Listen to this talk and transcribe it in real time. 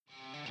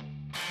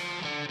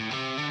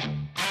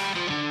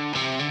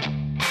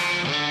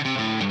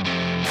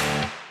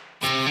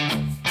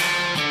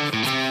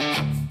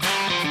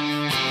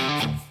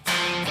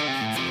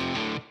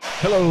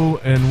Hello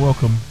and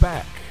welcome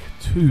back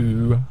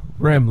to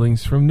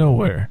Ramblings from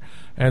Nowhere.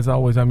 As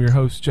always, I'm your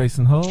host,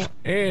 Jason Hull,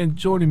 and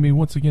joining me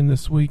once again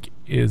this week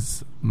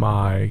is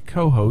my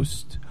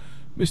co-host,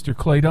 Mr.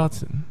 Clay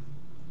Dotson.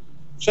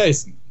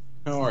 Jason,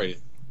 how are you?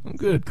 I'm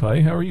good,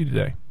 Clay. How are you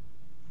today?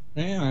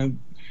 Man,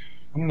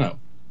 I don't know.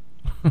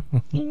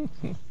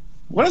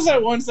 What is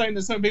that one thing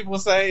that some people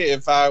say?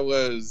 If I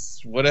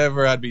was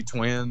whatever, I'd be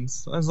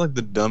twins. That's like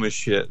the dumbest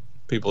shit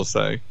people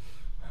say.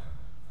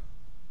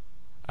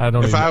 I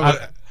don't know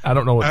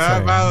what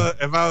saying.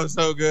 If I was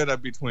so good,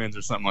 I'd be twins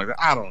or something like that.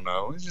 I don't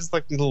know. It's just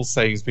like the little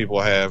sayings people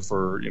have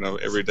for,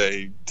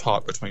 everyday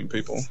talk between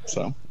people.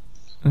 So,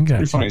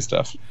 pretty funny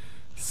stuff.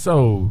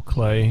 So,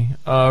 Clay,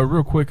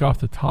 real quick off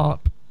the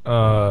top,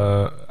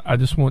 I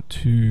just want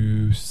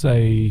to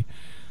say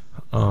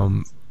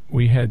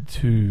we had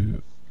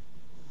to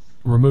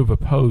remove a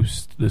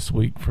post this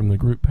week from the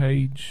group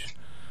page.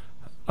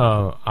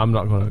 I'm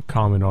not going to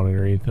comment on it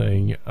or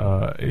anything.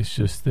 It's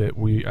just that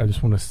I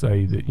just want to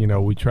say that,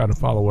 we try to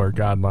follow our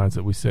guidelines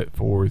that we set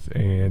forth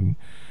and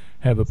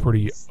have a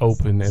pretty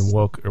open and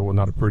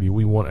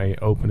we want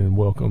a open and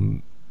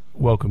welcoming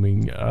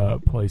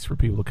place for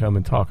people to come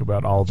and talk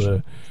about all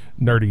the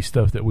nerdy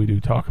stuff that we do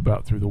talk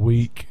about through the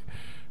week.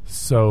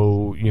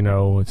 So,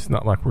 it's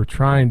not like we're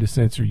trying to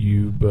censor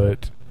you,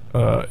 but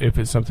if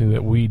it's something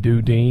that we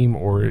do deem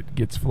or it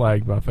gets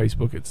flagged by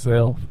Facebook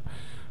itself,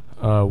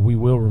 we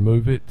will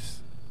remove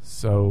it.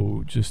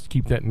 So just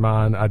keep that in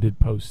mind. I did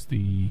post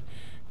the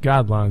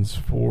guidelines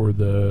for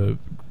the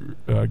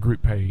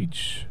group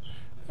page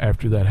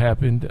after that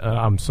happened.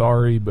 I'm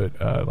sorry, but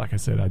like I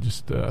said, I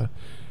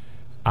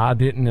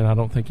didn't, and I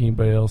don't think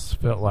anybody else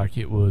felt like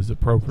it was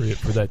appropriate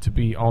for that to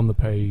be on the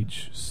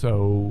page.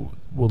 So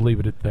we'll leave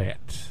it at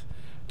that.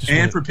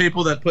 For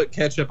people that put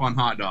ketchup on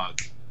hot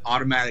dogs,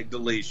 automatic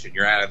deletion.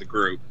 You're out of the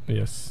group.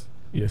 Yes.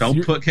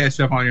 Don't put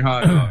ketchup on your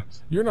hot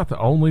dogs. You're not the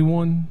only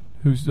one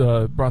who's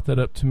brought that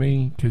up to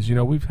me, because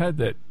we've had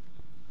that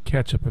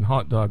ketchup and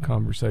hot dog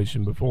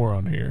conversation before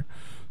on here.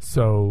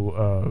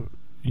 So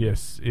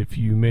yes, if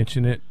you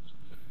mention it,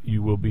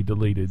 you will be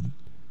deleted.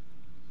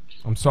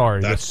 I'm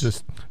sorry.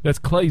 That's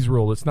Clay's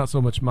rule. It's not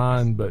so much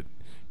mine, but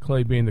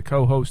Clay being the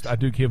co-host, I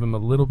do give him a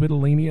little bit of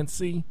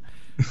leniency.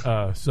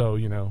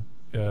 So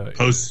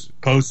post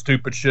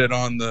stupid shit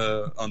on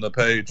the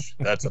page.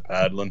 That's a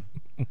paddling.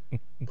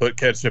 Put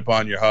ketchup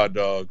on your hot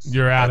dogs.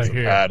 You're out of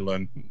here. That's a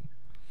paddling.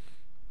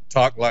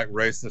 Talk like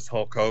racist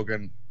Hulk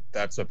Hogan.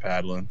 That's a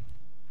paddling.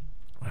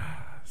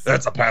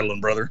 That's a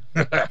paddling, brother.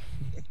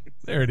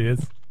 There it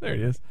is.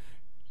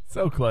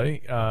 So,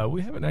 Clay,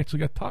 we haven't actually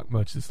got to talk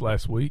much this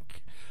last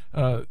week.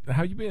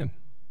 How you been?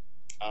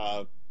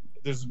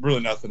 There's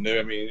really nothing new.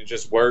 I mean,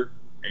 just work,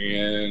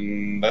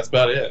 and that's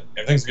about it.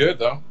 Everything's good,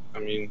 though. I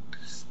mean,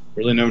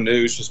 really no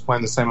news. Just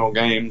playing the same old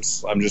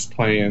games. I'm just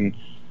playing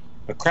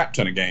a crap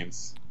ton of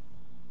games.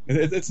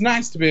 It's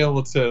nice to be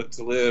able to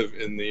live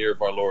in the year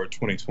of our Lord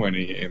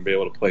 2020 and be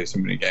able to play so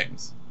many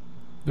games.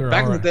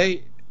 Back in the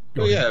day,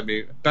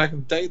 back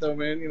in the day though,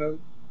 man,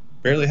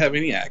 barely have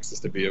any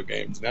access to video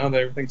games. Now that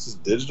everything's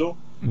just digital,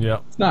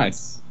 it's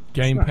nice.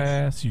 Game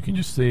Pass, you can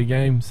just see a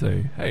game,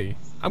 say, "Hey,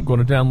 I'm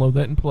going to download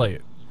that and play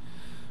it."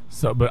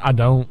 So, but I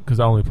don't, because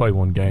I only play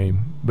one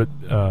game. But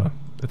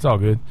it's all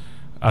good.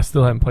 I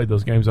still haven't played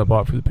those games I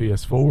bought for the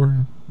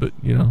PS4, but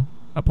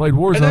I played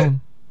Warzone.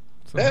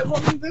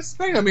 This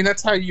thing. I mean,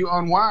 that's how you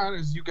unwind.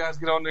 Is you guys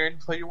get on there and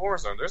play your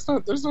Warzone. There's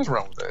nothing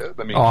wrong with that.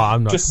 I mean,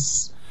 I'm not. It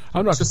just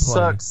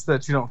sucks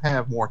that you don't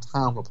have more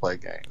time to play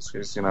games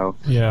because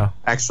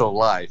actual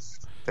life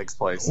takes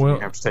place. And you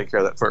have to take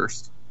care of that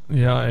first.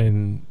 Yeah,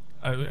 and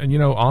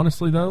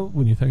honestly though,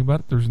 when you think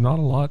about it, there's not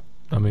a lot.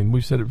 I mean,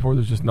 we've said it before.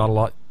 There's just not a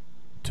lot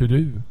to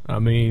do. I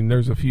mean,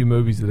 there's a few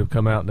movies that have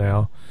come out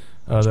now.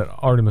 That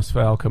Artemis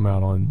Fowl come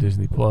out on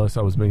Disney Plus.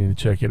 I was meaning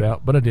to check it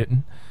out, but I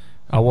didn't.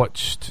 I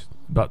watched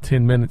about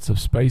 10 minutes of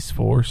Space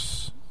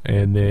Force,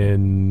 and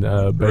then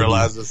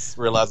realize it's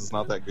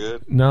not that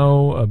good.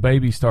 No, a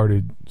baby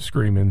started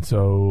screaming,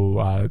 so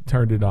I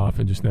turned it off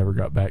and just never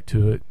got back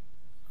to it.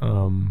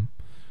 I've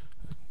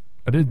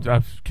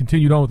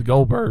continued on with the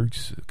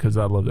Goldbergs because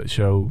I love that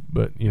show,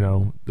 but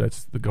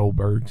that's the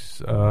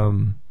Goldbergs.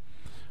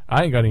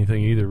 I ain't got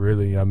anything either,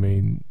 really. I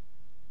mean,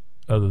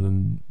 other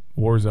than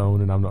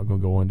Warzone, and I'm not going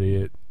to go into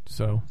it.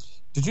 So,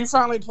 did you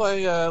finally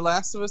play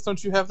Last of Us?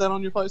 Don't you have that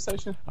on your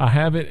PlayStation? I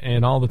have it,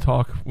 and all the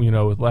talk,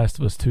 with Last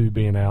of Us 2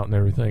 being out and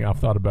everything, I've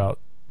thought about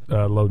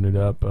loading it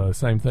up.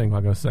 Same thing,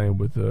 like I was saying,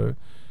 with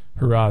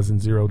Horizon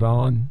Zero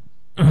Dawn.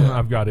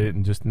 I've got it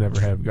and just never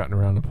have gotten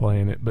around to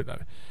playing it.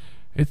 But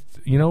it's,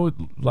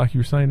 like you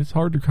were saying, it's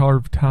hard to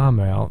carve time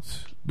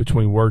out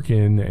between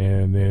working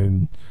and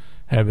then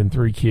having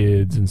 3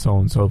 kids and so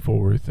on and so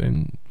forth.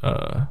 And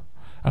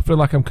I feel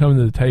like I'm coming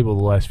to the table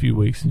the last few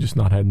weeks and just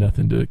not had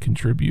nothing to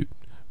contribute.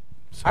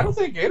 So. I don't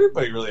think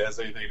anybody really has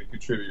anything to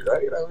contribute,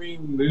 right? I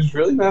mean, there's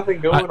really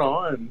nothing going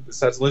on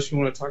besides unless you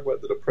want to talk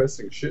about the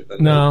depressing shit.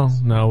 No,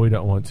 we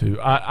don't want to.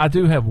 I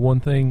do have one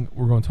thing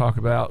we're going to talk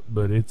about,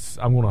 but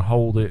I'm going to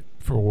hold it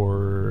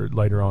for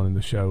later on in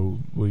the show.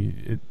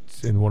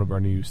 It's in one of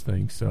our news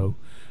things, so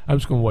I'm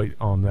just going to wait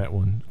on that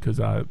one because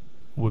I've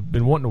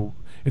been wanting to.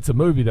 It's a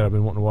movie that I've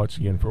been wanting to watch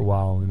again for a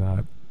while,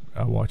 and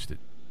I watched it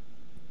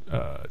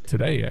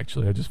today.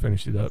 Actually, I just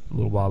finished it up a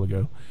little while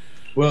ago.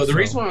 Well, the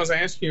reason why I was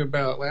asking you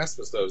about Last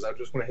of Us, though, is I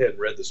just went ahead and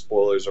read the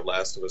spoilers of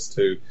Last of Us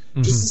 2,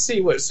 just to see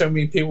what so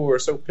many people were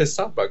so pissed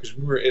off about, because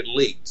it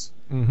leaked.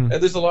 And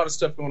there's a lot of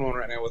stuff going on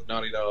right now with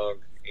Naughty Dog,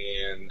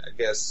 and I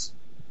guess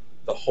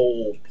the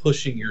whole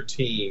pushing your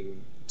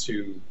team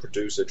to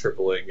produce a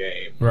AAA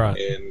game, right?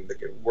 And the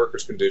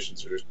workers'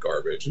 conditions are just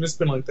garbage, and it's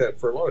been like that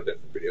for a lot of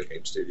different video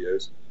game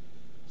studios.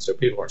 So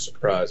people aren't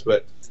surprised,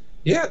 but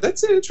yeah,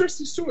 that's an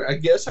interesting story. I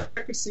guess I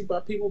could see why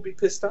people would be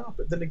pissed off,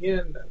 but then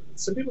again,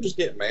 some people just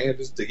get mad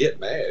just to get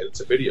mad. It's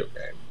a video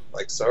game.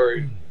 Like,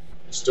 sorry,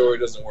 the story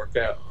doesn't work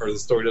out, or the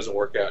story doesn't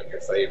work out in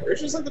your favor.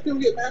 It's just like the people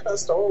get mad about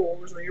Star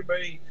Wars, and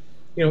everybody,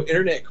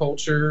 internet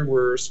culture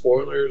where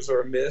spoilers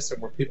are a miss, and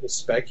where people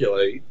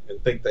speculate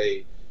and think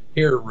they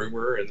hear a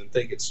rumor and then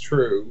think it's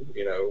true,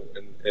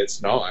 and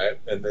it's not,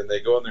 and then they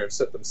go in there and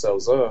set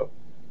themselves up.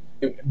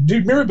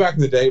 Dude, remember back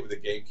in the day when the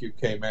GameCube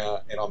came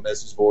out, and on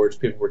message boards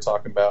people were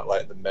talking about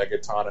like the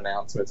Megaton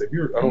announcements? I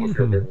don't know if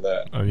you remember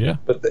that. Oh yeah,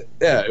 but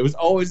it was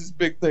always this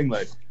big thing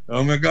like,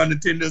 oh my God,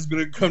 Nintendo's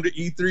going to come to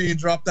E3 and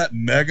drop that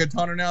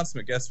Megaton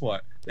announcement. Guess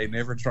what? They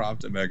never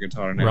dropped a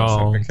Megaton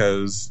announcement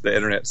because the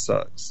internet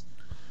sucks.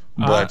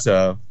 But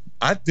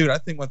I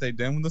think what they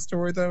did with the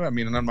story, though, I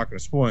mean, and I'm not going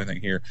to spoil anything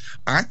here,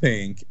 I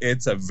think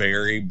it's a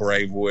very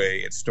brave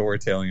way at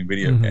storytelling in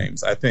video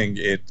games. I think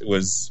it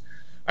was,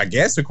 I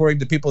guess, according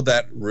to people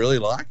that really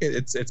like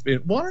it, it's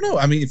been, well, I don't know.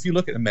 I mean, if you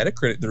look at the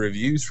Metacritic, the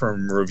reviews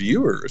from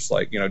reviewers,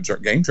 like,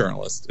 game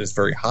journalists, is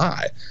very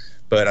high.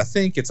 But I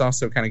think it's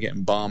also kind of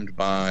getting bombed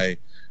by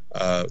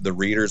the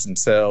readers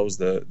themselves,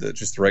 the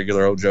just the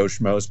regular old Joe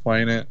Schmoes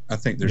playing it. I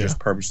think they're just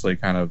purposely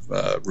kind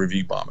of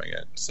review bombing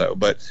it. So,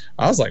 but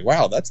I was like,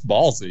 wow, that's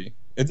ballsy.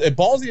 It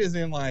ballsy is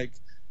in like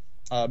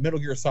Metal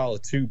Gear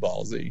Solid 2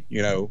 ballsy,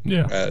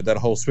 that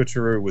whole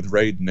switcheroo with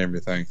Raid and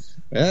everything.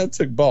 Yeah, it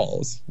took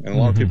balls, and a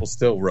lot of people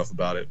still rough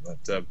about it.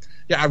 But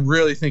I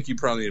really think you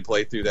probably need to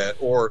play through that.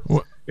 Or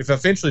if I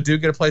eventually do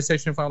get a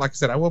PlayStation 5, like I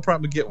said, I will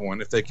probably get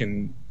one if they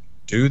can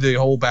do the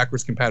whole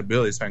backwards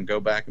compatibility, so I can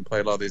go back and play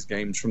a lot of these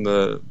games from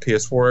the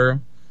PS4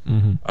 era.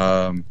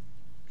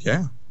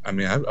 I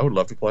mean, I would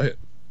love to play it.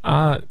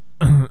 I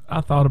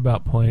thought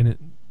about playing it,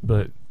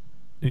 but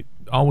it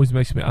always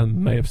makes me, I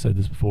may have said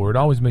this before, it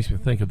always makes me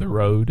think of The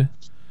Road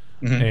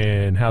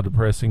and how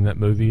depressing that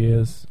movie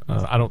is.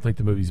 I don't think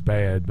the movie's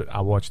bad, but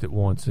I watched it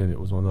once, and it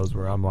was one of those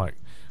where I'm like,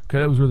 okay,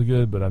 that was really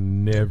good, but I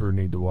never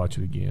need to watch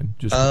it again.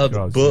 Just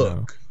because, the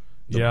book.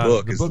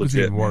 The book is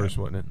even worse,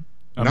 wasn't it?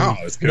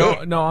 It's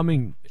good. No, I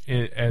mean,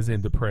 as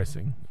in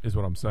depressing is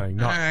what I'm saying.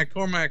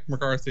 Cormac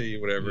McCarthy,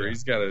 whatever.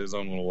 He's got his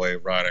own little way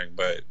of writing,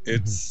 but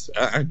it's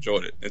I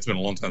enjoyed it. It's been a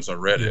long time since I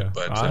read it,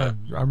 but I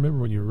remember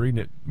when you were reading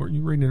it. Weren't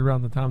you reading it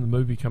around the time the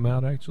movie came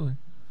out? Actually,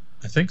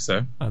 I think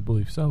so. I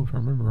believe so, if I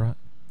remember right.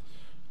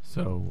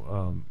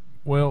 So,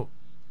 well,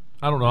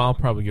 I don't know. I'll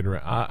probably get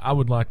around. I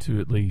would like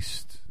to at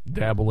least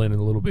dabble in it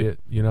a little bit,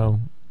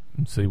 and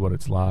see what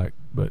it's like,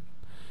 but.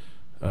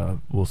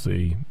 We'll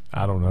see.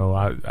 I don't know.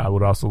 I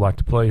would also like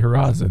to play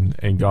Horizon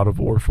and God of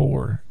War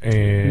 4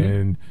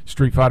 and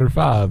Street Fighter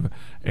 5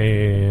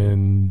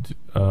 and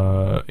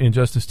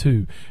Injustice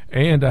 2.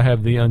 And I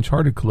have the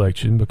Uncharted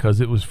collection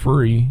because it was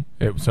free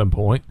at some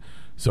point.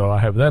 So I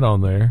have that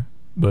on there.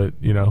 But,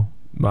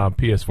 my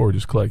PS4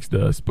 just collects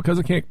dust because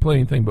I can't play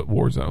anything but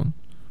Warzone.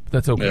 But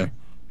that's okay. Yeah.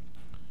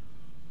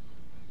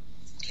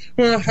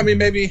 Well, I mean,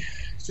 maybe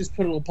just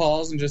put a little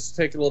pause and just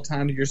take a little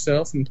time to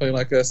yourself and play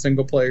like a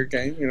single player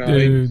game.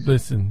 Dude,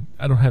 listen,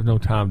 I don't have no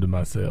time to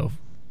myself.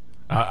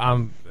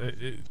 I'm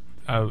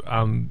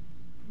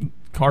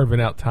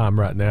carving out time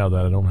right now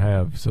that I don't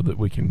have so that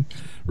we can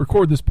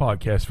record this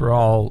podcast for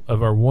all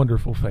of our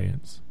wonderful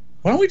fans.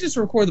 Why don't we just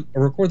record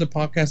the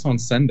podcast on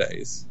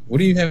Sundays? What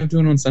do you have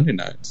doing on Sunday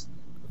nights?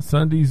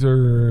 Sundays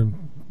are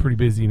pretty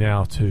busy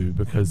now too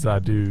because I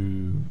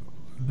do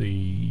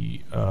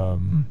the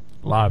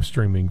live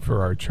streaming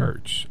for our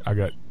church. I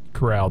got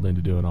corralled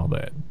into doing all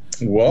that.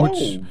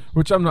 Whoa!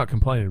 Which I'm not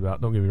complaining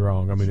about. Don't get me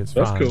wrong. I mean, it's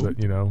That's fine. cool.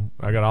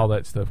 But I got all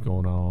that stuff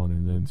going on,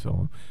 and then so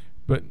on.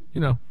 But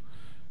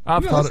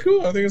that's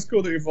cool. I think it's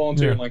cool that you're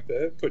volunteering like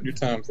that, putting your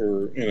time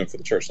for for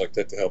the church like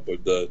that to help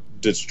with the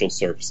digital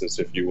services,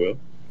 if you will.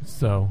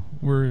 So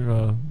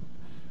we're.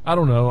 I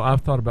don't know.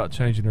 I've thought about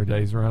changing our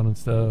days around and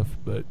stuff,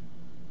 but.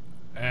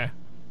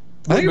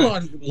 I think a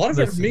lot of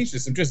it for me is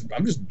just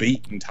I'm just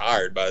beat and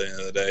tired by the end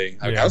of the day.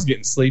 I was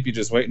getting sleepy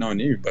just waiting on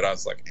you, but I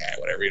was like,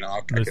 whatever,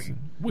 Listen,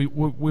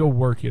 we'll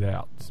work it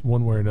out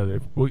one way or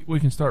another. We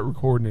can start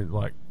recording at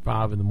like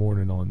 5 a.m.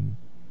 on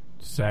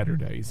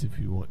Saturdays if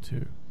you want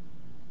to.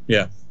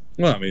 Yeah.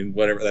 Well, I mean,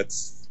 whatever.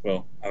 That's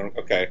I don't.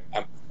 Okay.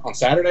 On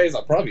Saturdays,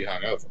 I'll probably be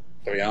hungover,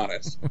 to be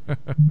honest.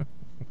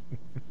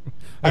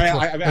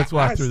 That's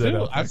why I threw that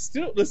out. I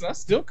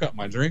still cut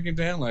my drinking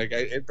down. Like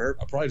I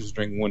probably just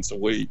drink once a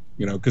week,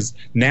 because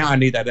now I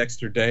need that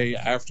extra day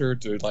after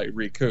to like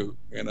recoup,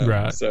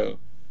 Right. So,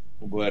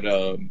 but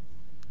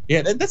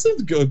Yeah, that's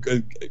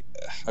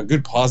a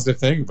good positive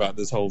thing about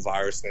this whole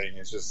virus thing.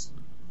 It's just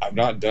I've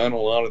not done a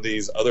lot of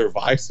these other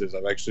vices.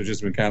 I've actually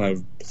just been kind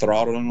of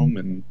throttling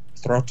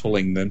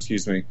them,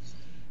 excuse me,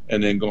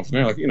 and then going from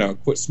there.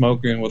 Like, quit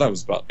smoking. Well, that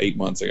was about 8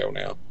 months ago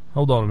now.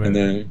 Hold on a minute. And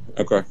then,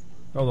 okay.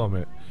 Hold on a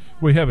minute.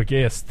 We have a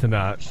guest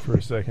tonight for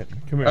a second.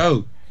 Come here.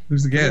 Oh,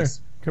 who's the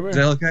guest? Come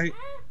here. Ella Kate?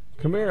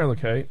 Come here, Ella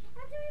Kate.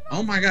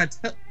 Oh my God,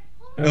 Ella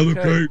Ella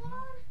Kate.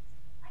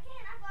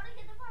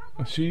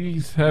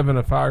 She's having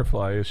a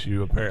Firefly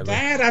issue, apparently.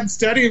 Dad, I'm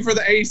studying for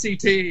the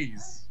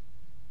ACTs.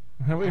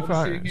 How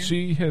many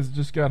She has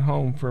just got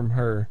home from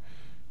her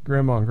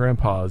grandma and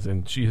grandpa's,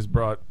 and she has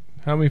brought.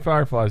 How many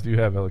Fireflies do you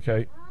have, Ella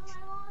Kate?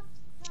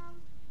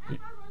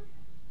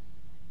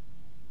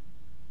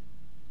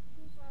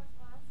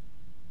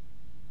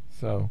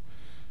 So,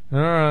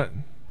 all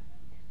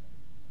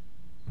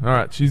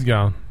right, she's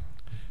gone.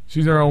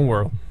 She's in her own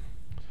world.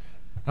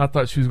 I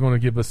thought she was going to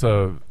give us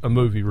a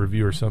movie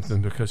review or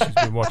something because she's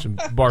been watching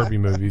Barbie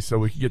movies, so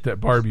we could get that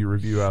Barbie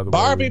review out of the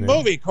way. Barbie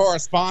movie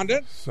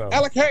correspondent,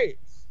 Ella Kate.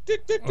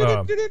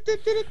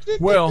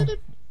 Well,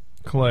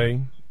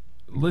 Clay,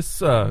 let's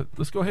go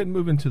ahead and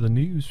move into the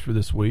news for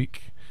this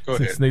week.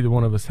 Since neither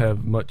one of us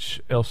have much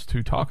else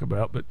to talk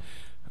about, but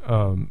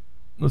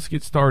let's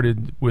get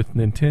started with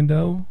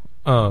Nintendo.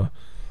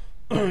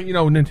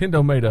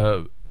 Nintendo made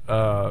a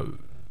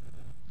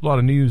lot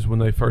of news when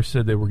they first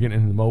said they were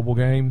getting into mobile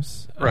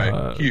games.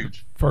 Right,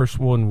 huge. First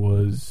one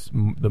was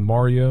the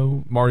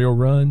Mario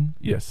Run.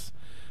 Yes,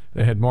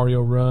 they had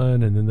Mario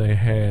Run, and then they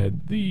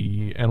had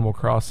the Animal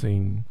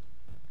Crossing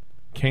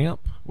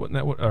Camp. Wasn't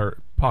that what? Or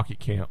Pocket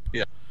Camp?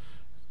 Yeah.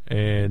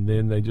 And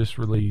then they just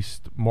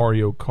released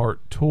Mario Kart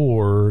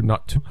Tour,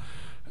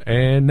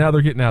 and now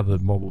they're getting out of the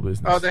mobile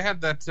business. Oh, they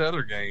had that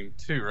other game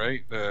too,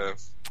 right?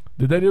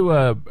 Did they do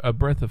a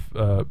Breath of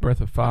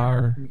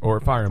Fire or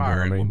Fire Emblem?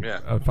 Fire Emblem, yeah.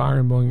 A Fire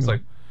Emblem. It's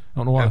like, I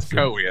don't know why. That's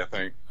Koei, I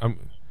think.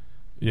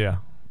 Yeah,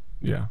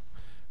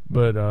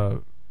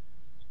 but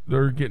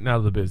they're getting out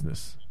of the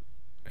business,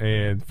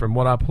 and from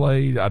what I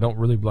played, I don't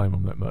really blame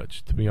them that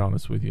much, to be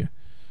honest with you.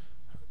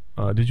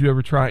 Did you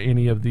ever try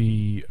any of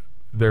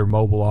their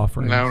mobile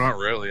offerings? No, not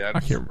really. I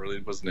just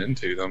really wasn't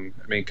into them.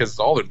 I mean, because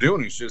all they're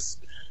doing is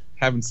just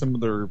having some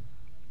of their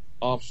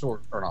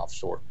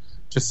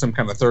just some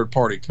kind of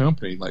third-party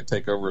company like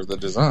take over the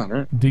design,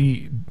 right?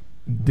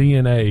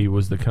 DNA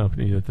was the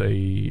company that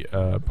they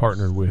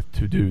partnered with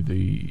to do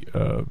the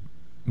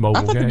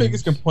mobile games. I thought the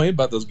biggest complaint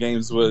about those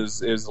games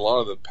is a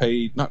lot of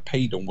the not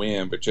paid to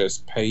win, but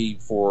just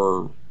paid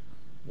for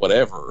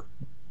whatever.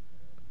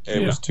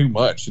 It was too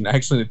much, and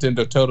actually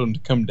Nintendo told them to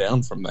come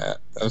down from that.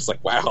 I was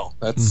like, wow,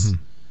 that's...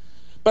 Mm-hmm.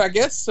 But I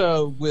guess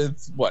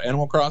with,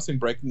 Animal Crossing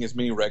breaking as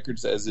many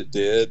records as it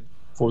did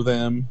for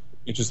them,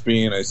 it just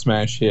being a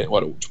smash hit,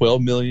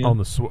 12 million? On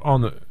the Switch.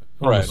 On the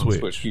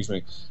Switch, excuse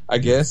me. I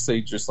guess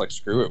they just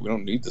screw it. We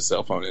don't need the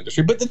cell phone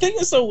industry. But the thing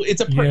is, though, it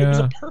was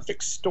a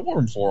perfect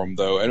storm for them,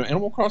 though. And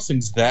Animal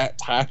Crossing's that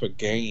type of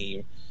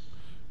game.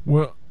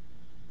 Well,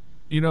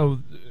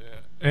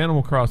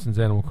 Animal Crossing's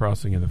Animal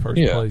Crossing in the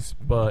first place,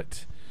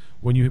 but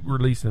when you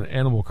release an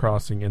Animal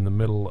Crossing in the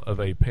middle of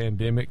a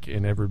pandemic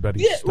and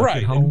everybody's stuck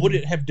at home, and would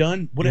it have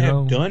done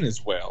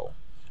as well?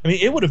 I mean,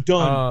 it would have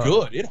done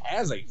good. It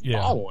has a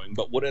following,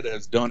 but would it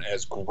have done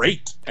as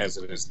great as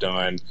it has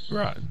done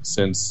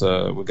since we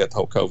got the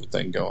whole COVID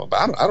thing going?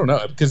 But I don't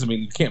know, because,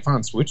 you can't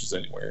find Switches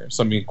anywhere.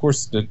 So, of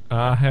course...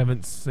 I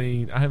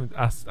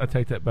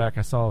take that back.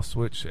 I saw a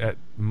Switch at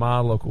my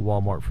local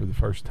Walmart for the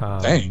first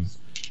time. Dang.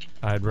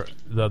 I had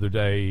the other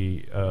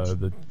day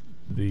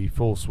the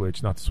full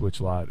Switch, not the Switch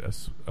Lite,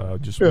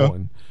 just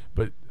one.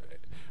 But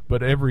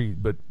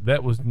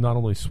that was not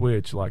only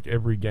Switch,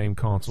 every game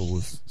console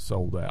was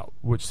sold out,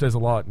 which says a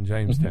lot in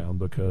Jamestown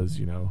because,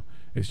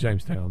 it's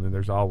Jamestown, and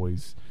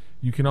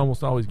you can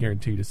almost always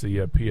guarantee to see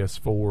a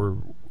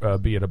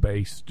PS4 be at a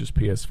base, just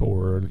PS4,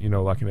 or,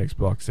 like an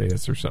Xbox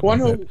S or something like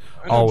that.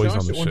 Always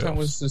on the shelf. One time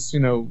was just,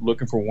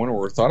 looking for one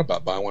or thought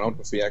about buying one. I don't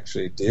know if he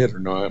actually did or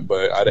not,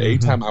 but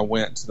anytime I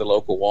went to the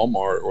local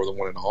Walmart or the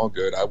one in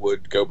Allgood, I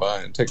would go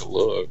by and take a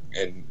look,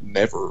 and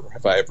never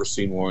have I ever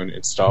seen one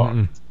in stock.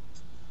 Mm-hmm.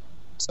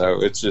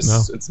 So it's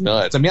just it's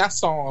nuts. I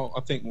saw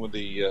with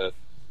the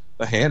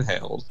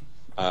handheld,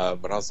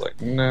 but I was like,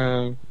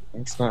 no,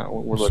 it's not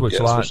what we're looking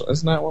for.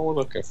 It's not what we're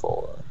looking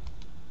for.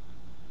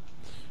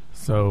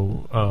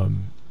 So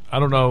I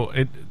don't know.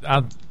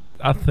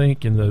 I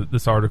think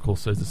this article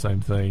says the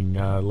same thing.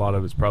 A lot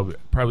of it's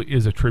probably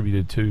is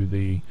attributed to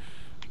the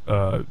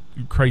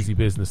crazy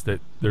business that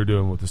they're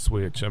doing with the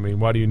Switch. I mean,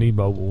 why do you need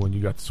mobile when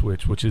you got the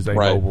Switch, which is a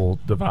mobile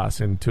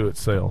device into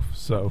itself?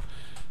 So.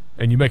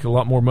 And you make a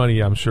lot more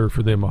money, I'm sure,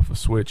 for them off a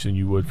Switch than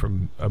you would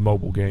from a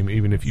mobile game,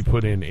 even if you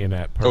put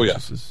in-app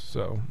purchases.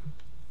 Oh,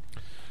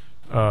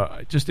 yeah.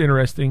 So, just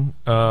interesting,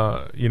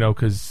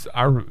 because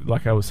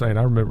like I was saying,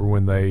 I remember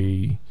when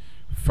they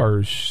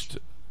first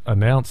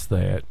announced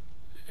that,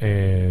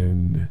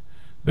 and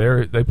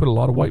they put a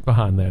lot of weight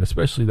behind that,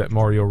 especially that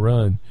Mario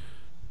Run,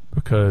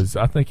 because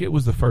I think it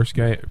was the first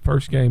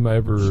game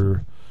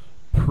ever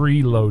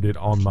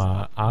preloaded on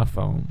my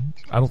iPhone.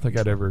 I don't think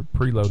I'd ever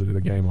preloaded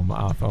a game on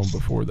my iPhone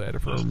before that,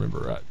 if I remember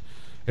right.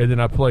 And then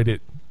I played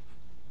it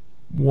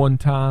one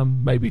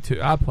time, maybe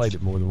two. I played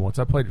it more than once.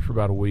 I played it for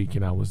about a week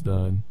and I was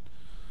done.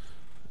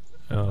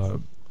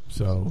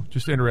 So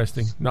just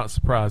interesting, not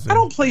surprising. I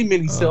don't play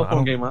many cell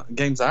phone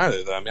games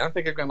either, though. I mean, I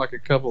think I've got like a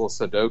couple of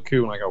Sudoku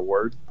and like a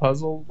word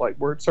puzzle, like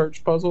word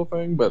search puzzle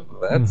thing, but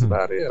that's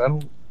about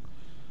it.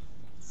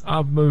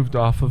 I've moved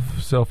off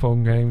of cell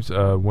phone games.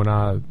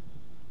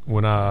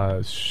 When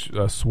I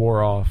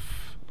swore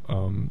off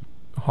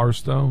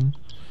Hearthstone,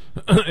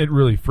 it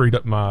really freed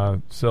up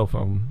my cell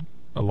phone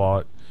a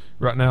lot.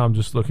 Right now, I'm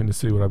just looking to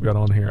see what I've got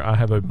on here. I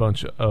have a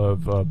bunch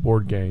of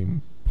board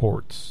game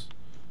ports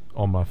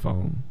on my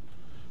phone,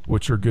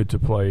 which are good to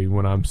play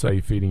when I'm,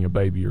 say, feeding a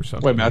baby or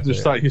something. Wait a minute, I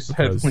just thought you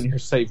said when you're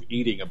safe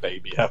eating a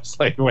baby. I was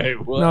like,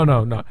 wait, what?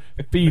 No.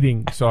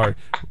 Feeding, sorry.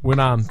 When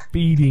I'm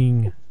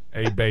feeding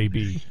a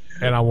baby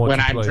and I want to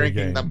play a game. When I'm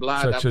drinking the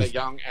blood of the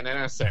young and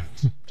innocent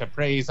to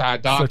praise our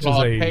Dark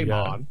Lord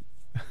Paimon.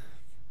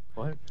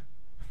 What?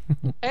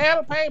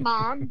 Hail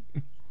Paimon!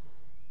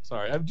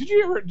 Sorry, did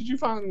you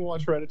finally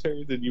watch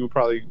Hereditary? Then you would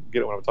probably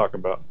get what I'm talking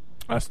about.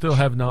 I still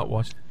have not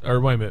watched, or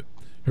wait a minute.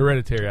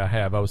 Hereditary, I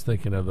have. I was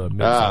thinking of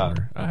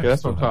Midsommar.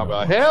 That's what I'm talking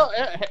about. Hell,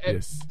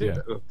 yes,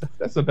 dude,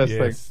 that's the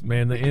best thing.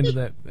 Man, the end of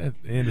that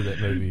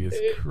movie is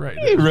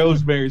crazy.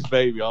 Rosemary's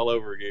Baby all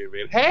over again,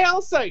 man.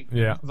 Hail Satan!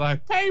 Yeah, it's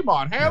like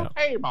Paimon, hail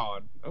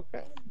Paimon.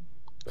 Okay.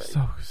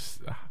 So,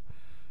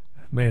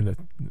 man,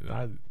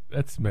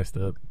 that's messed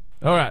up.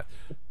 All right,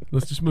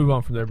 let's just move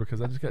on from there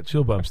because I just got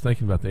chill bumps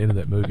thinking about the end of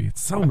that movie.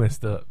 It's so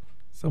messed up,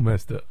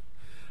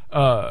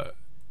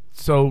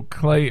 So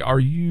Clay, are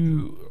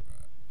you?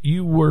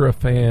 You were a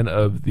fan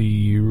of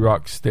the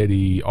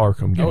Rocksteady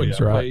Arkham games,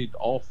 right? I played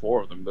all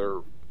 4 of them. They're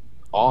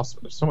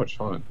awesome. They're so much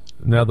fun.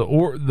 Now, the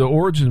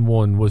Origin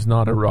one was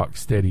not a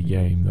Rocksteady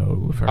game,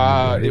 though. If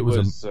I remember,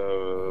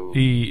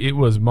 it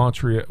was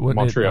Montreal.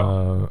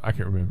 Montreal. I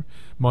can't remember.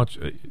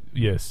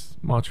 Yes,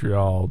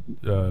 Montreal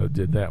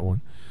did that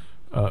one.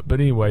 But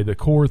anyway, the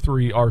core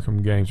 3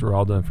 Arkham games were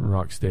all done from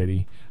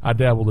Rocksteady. I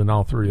dabbled in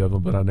all 3 of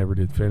them, but I never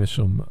did finish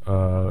them.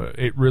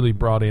 It really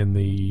brought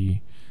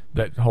in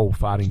that whole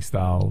fighting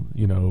style,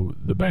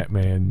 the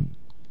Batman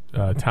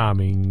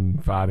timing,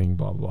 fighting,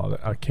 blah, blah, blah.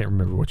 I can't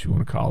remember what you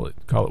want to call it.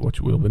 Call it what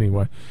you will. But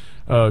anyway,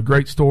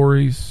 great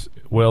stories.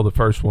 Well, the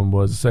first one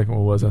was. The second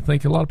one was. I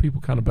think a lot of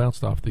people kind of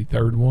bounced off the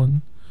third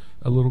one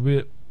a little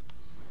bit.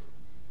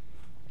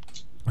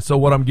 So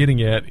what I'm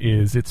getting at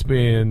is it's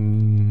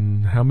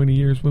been how many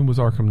years? When was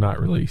Arkham Knight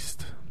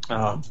released?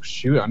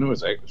 Shoot, I know it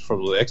was for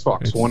the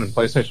Xbox One and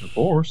PlayStation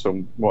 4, so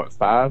what,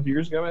 5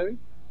 years ago maybe?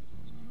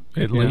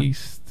 At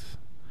least.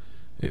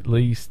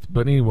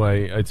 But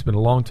anyway, it's been a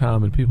long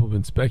time, and people have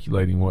been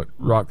speculating what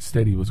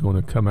Rocksteady was going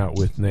to come out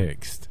with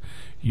next.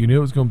 You knew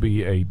it was going to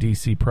be a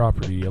DC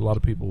property. A lot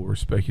of people were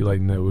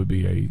speculating that it would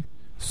be a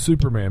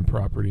Superman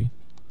property.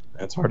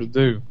 That's hard to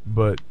do.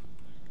 But,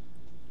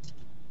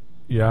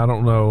 yeah, I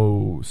don't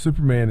know.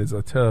 Superman is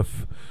a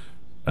tough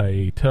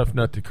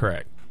nut to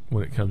crack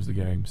when it comes to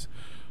games.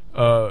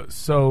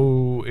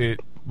 So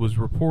it was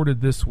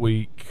reported this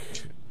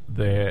week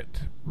that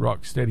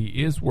Rocksteady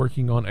is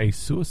working on a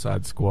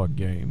Suicide Squad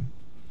game.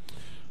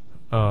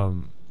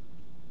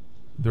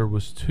 There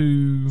was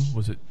 2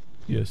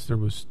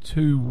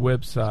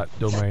 website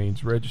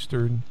domains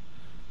registered.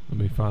 Let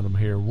me find them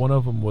here. One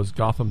of them was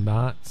Gotham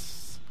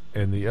Knights,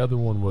 and the other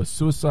one was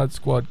Suicide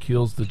Squad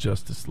Kills the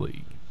Justice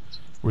League.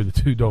 Were the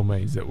 2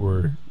 domains that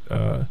were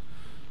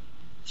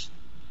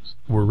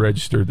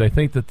registered. They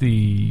think that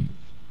the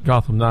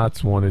Gotham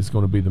Knights one is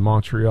going to be the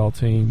Montreal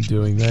team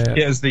doing that.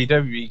 Yeah, it's the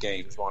WB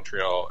Games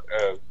Montreal.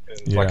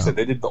 Like I said,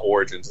 they did the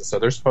Origins, and so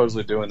they're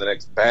supposedly doing the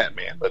next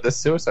Batman. But this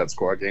Suicide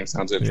Squad game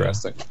sounds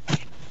interesting. Yeah.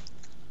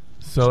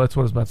 So that's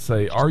what I was about to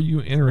say. Are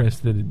you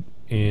interested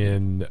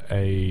in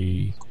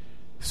a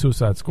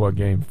Suicide Squad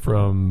game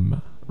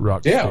from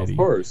Rocksteady? Yeah, of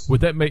course.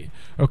 Would that make...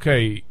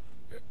 Okay,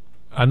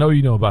 I know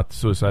you know about the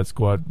Suicide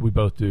Squad. We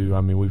both do.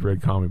 I mean, we've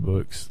read comic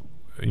books,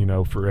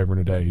 forever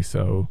and a day,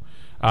 so...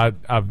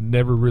 I've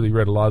never really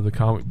read a lot of the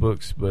comic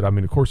books, but I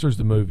mean, of course, there's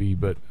the movie.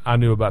 But I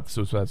knew about the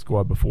Suicide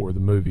Squad before the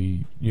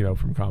movie,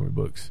 from comic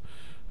books.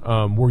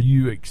 Were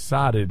you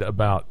excited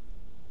about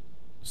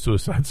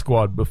Suicide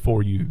Squad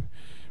before you?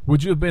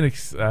 Would you have been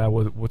what's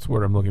the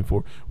word I'm looking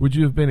for? Would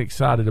you have been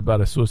excited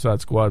about a Suicide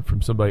Squad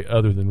from somebody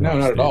other than Rocksteady? No,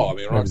 not at all. I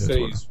mean,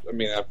 Rocksteady's.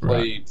 I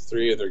played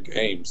 3 of their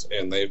games,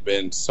 and they've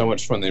been so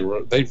much fun.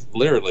 They've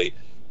literally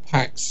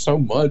packed so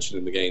much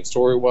into the game.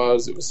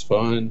 Story-wise, it was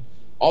fun.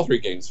 All 3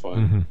 games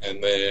fun,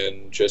 and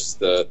then just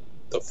the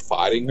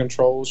fighting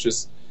controls.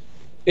 Just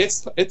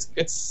it's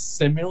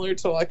similar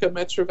to like a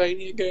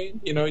Metroidvania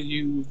game.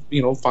 You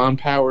find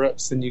power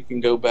ups, and you can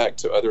go back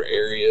to other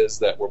areas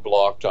that were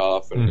blocked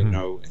off, and and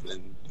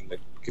then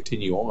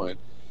continue on.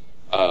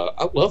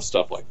 I love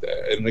stuff like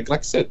that, and like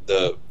I said,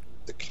 the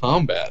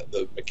combat,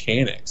 the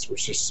mechanics were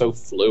just so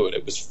fluid.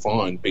 It was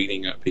fun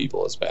beating up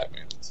people as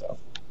Batman. So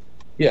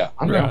yeah,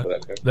 I'm down for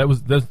that game.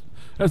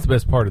 That's the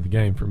best part of the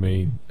game for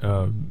me.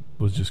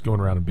 Was just going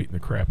around and beating the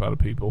crap out of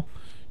people,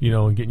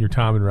 and getting your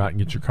timing right and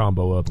get your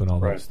combo up and all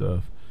that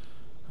stuff.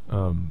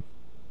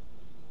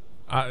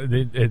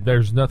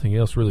 There's nothing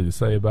else really to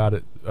say about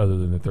it other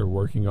than that they're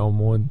working on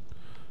one.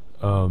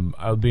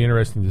 It would be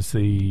interesting to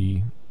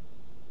see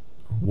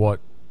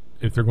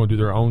if they're going to do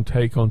their own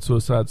take on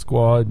Suicide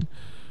Squad,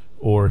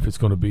 or if it's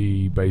going to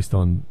be based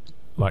on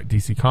like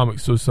DC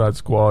Comics Suicide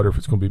Squad, or if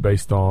it's going to be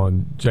based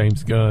on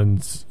James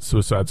Gunn's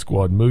Suicide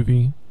Squad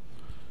movie.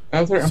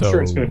 I'm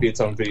sure it's going to be its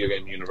own video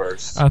game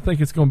universe. I think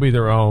it's going to be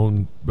their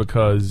own,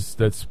 because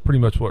that's pretty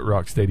much what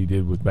Rocksteady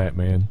did with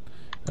Batman.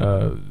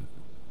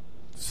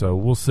 So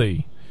we'll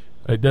see.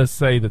 It does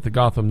say that the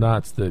Gotham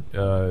Knights that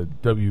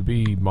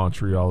WB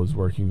Montreal is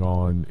working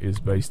on is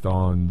based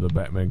on the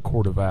Batman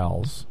Court of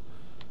Owls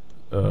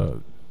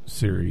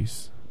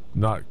series.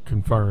 Not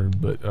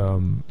confirmed, but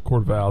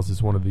Court of Owls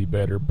is one of the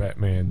better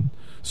Batman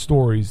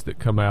stories that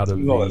come out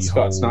of the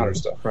Scott Snyder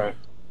stuff, right?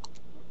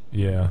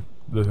 Yeah,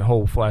 the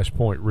whole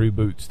Flashpoint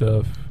reboot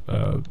stuff.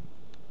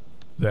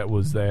 That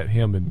was that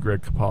him and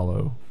Greg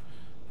Capullo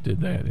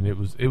did that, and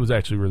it was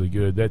actually really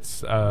good.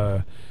 That's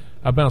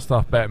I bounced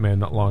off Batman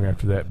not long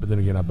after that, but then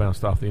again, I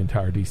bounced off the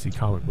entire DC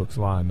comic books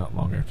line not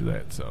long after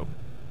that. So,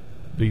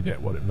 be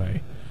that what it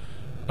may.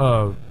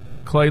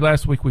 Clay,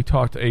 last week we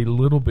talked a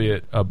little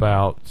bit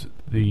about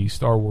the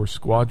Star Wars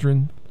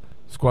Squadrons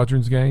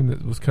game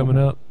that was coming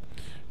up,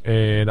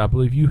 and I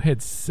believe you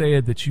had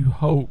said that you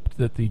hoped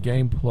that the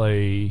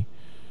gameplay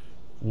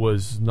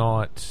was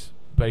not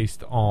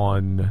based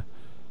on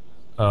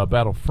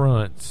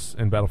Battlefronts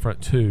and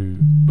Battlefront 2,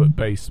 but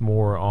based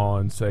more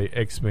on, say,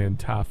 X-Men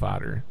TIE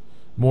Fighter.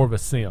 More of a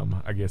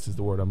sim, I guess is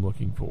the word I'm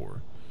looking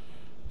for.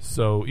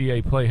 So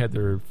EA Play had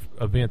their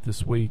event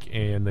this week,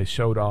 and they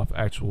showed off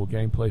actual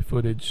gameplay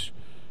footage.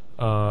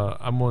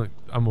 I'm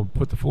gonna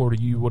put the floor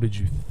to you. What did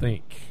you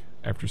think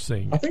after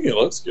seeing it? I think it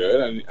looks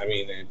good. I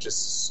mean, it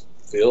just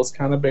feels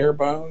kind of bare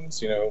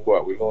bones.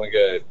 We've only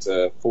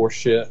got 4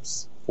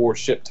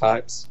 ship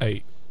types.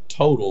 8.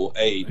 Total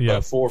 8, yeah,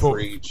 but 4 for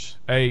each.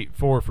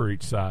 4 for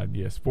each side,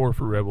 yes. 4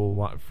 for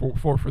Rebel,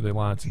 4 for the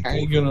Alliance, and How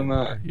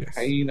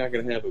you not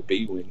gonna have a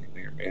B-wing in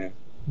there, man?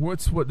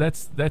 That's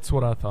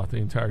what I thought the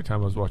entire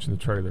time I was watching the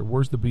trailer.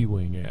 Where's the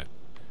B-wing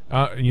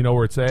at? You know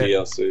where it's at?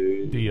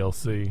 DLC.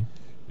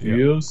 Yep.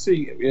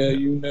 DLC. Yeah,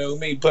 you know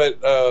me. But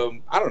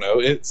I don't know.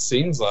 It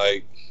seems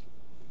like,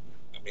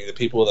 the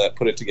people that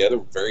put it together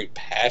were very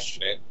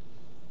passionate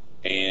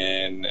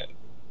and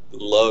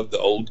love the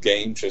old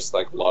game, just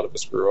like a lot of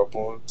us grew up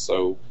on.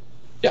 So,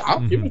 yeah, I'll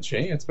give it a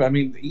chance. But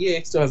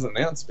EA still hasn't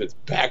announced if it's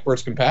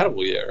backwards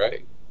compatible yet,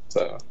 right?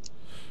 So,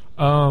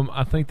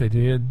 I think they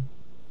did,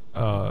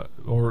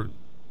 or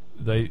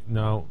they.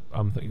 No,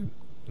 I'm thinking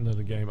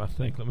another game. I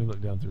think. Let me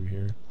look down through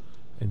here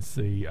and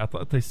see. I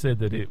thought they said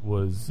that it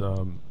was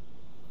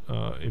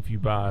if you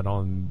buy it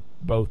on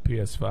both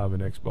PS5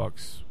 and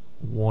Xbox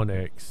One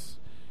X,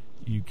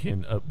 you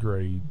can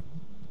upgrade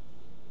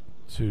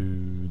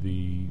to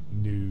the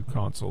new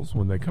consoles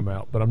when they come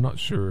out, but I'm not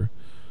sure.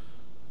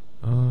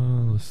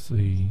 Let's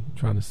see. I'm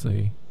trying to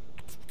see.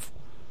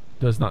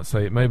 Does not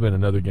say. It may have been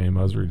another game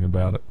I was reading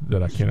about it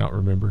that I cannot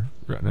remember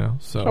right now.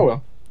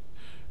 So,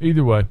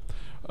 either way,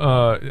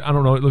 I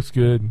don't know. It looks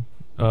good.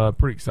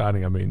 Pretty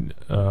exciting.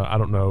 I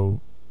don't know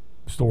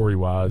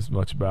story-wise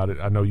much about it.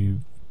 I know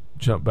you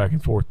jump back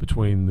and forth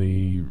between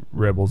the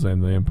Rebels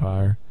and the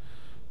Empire,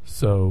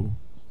 so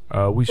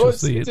we shall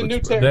see. It's a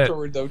new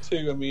territory, though,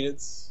 too.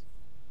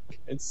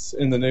 It's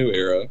in the new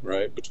era,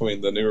 right?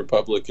 Between the New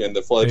Republic and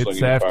the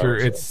fledgling Empire.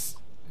 It's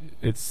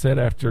set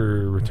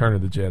after Return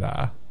of the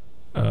Jedi.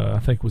 I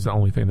think was the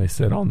only thing they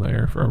said on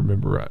there, if I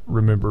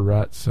remember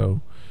right.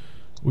 So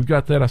we've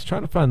got that. I was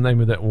trying to find the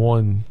name of that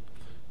one.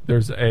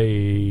 There's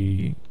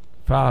a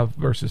 5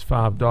 versus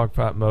 5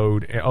 dogfight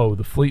mode.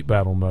 The fleet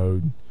battle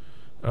mode.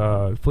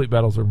 Fleet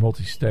battles are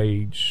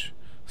multi-stage,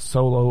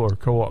 solo or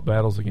co-op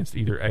battles against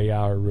either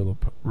AI or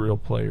real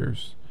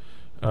players.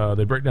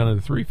 They break down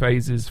into 3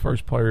 phases.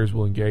 First, players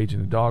will engage in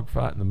a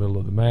dogfight in the middle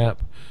of the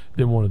map.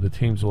 Then one of the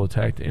teams will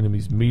attack the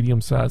enemy's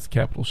medium-sized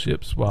capital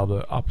ships while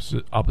the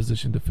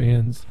opposition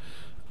defends.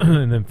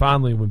 And then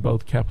finally, when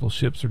both capital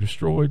ships are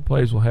destroyed,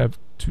 players will have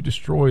to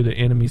destroy the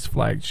enemy's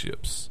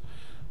flagships.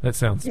 That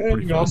sounds pretty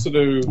fun. You can also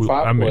do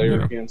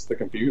 5-player against the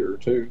computer,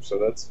 too, so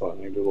that's fun.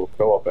 You can do a little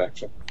co-op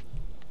action.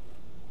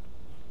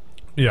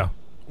 Yeah.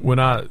 When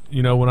I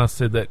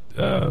said that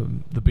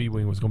the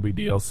B-Wing was going to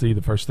be DLC,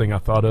 the first thing I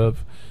thought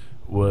of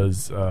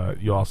was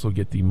you also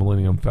get the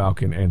Millennium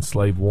Falcon and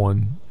Slave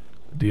One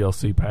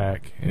DLC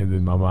pack, and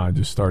then my mind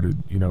just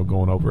started,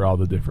 going over all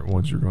the different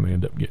ones you're going to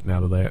end up getting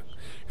out of that,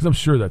 because I'm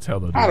sure that's how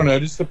they'll do it. I don't know. It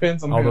just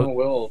depends on how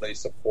well they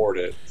support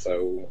it.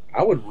 So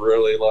I would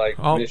really like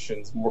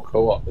missions, more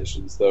co-op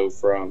missions, though,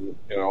 from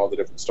all the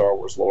different Star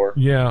Wars lore.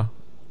 Yeah.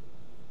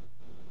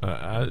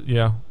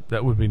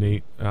 That would be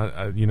neat.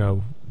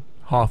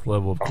 Hoth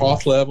level. Of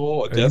Hoth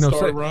level, a Death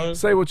Star run.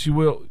 Say what you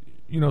will.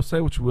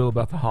 Say what you will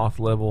about the Hoth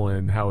level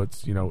and how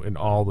it's, in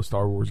all the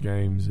Star Wars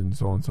games and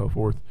so on and so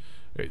forth.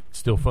 It's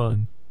still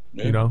fun,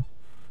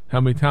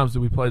 How many times did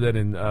we play that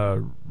in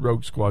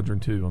Rogue Squadron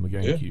 2 on the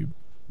GameCube?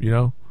 You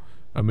know,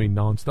 I mean,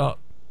 nonstop.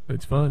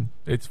 It's fun.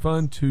 It's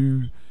fun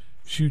to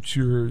shoot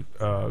your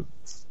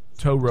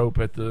tow rope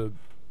at the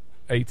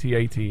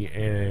AT-AT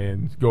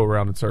and go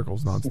around in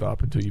circles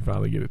nonstop until you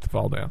finally get it to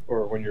fall down.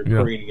 Or when you're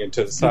careening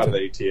into the side of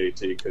the AT-AT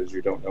because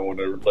you don't know when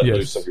to let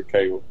loose of your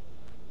cable.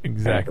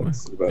 Exactly.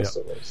 That's the best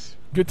of us.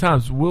 Good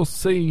times. We'll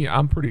see.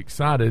 I'm pretty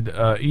excited.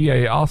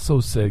 EA also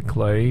said,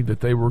 Clay,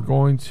 that they were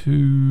going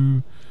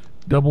to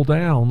double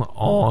down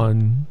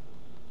on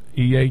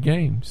EA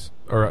games.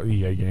 Or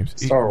EA games.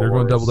 Star Wars. They're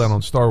going to double down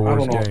on Star Wars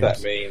games. I don't know what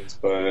that means,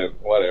 but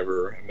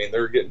whatever. I mean,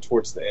 they're getting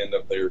towards the end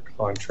of their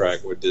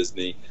contract with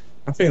Disney.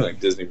 I feel like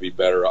Disney would be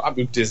better. I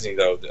mean, Disney,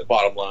 though, the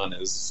bottom line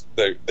is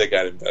they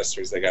got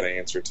investors they got to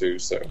answer to.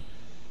 So,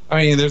 I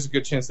mean, there's a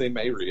good chance they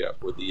may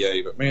re-up with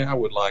EA. But, man, I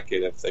would like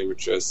it if they would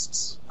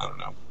just, I don't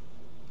know,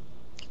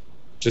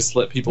 just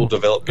let people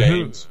develop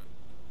games.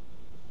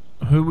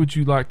 Who would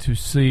you like to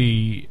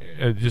see,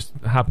 just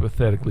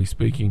hypothetically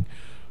speaking,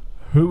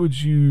 who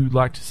would you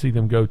like to see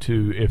them go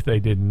to if they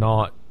did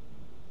not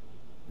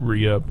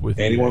re-up with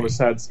anyone EA?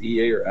 Besides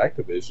EA or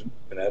Activision,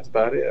 and that's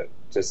about it.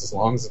 Just as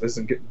long as it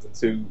doesn't get into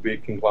two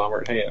big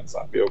conglomerate hands,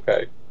 I'd be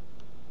okay.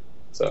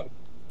 So,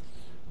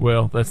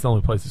 well, that's the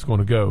only place it's going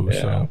to go.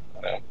 Yeah, so.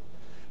 I know.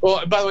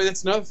 Well, by the way,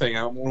 that's another thing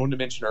I wanted to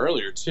mention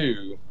earlier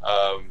too.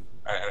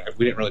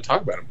 We didn't really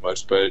talk about it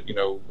much, but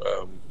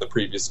the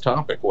previous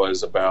topic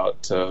was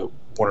about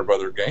Warner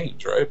Brother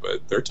Games, right?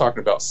 But they're talking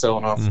about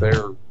selling off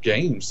their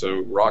games,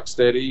 so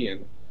Rocksteady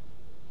and.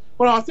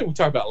 Well, I think we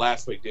talked about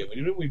last week,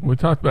 didn't we? We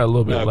talked about it a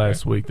little bit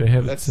last week. They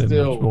haven't said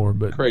much more,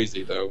 but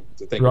crazy though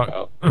to think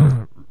about.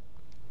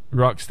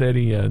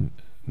 Rocksteady and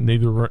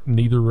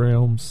Neither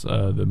Realms,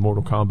 the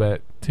Mortal Kombat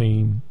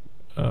team.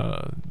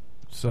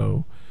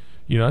 So,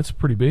 that's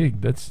pretty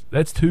big.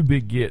 That's two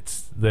big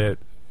gets that.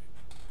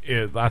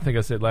 I think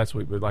I said last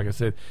week, but like I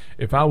said,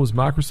 if I was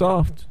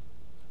Microsoft,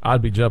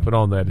 I'd be jumping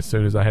on that as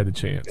soon as I had the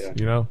chance.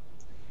 Yeah.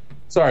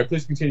 Sorry,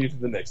 please continue to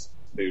the next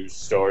news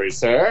story,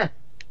 sir.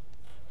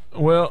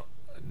 Well,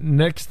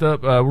 next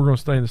up, we're going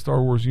to stay in the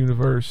Star Wars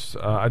universe.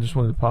 I just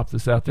wanted to pop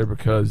this out there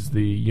because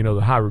the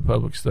High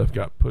Republic stuff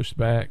got pushed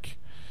back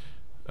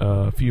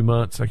a few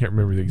months. I can't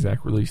remember the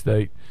exact release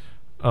date.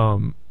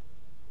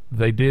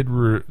 They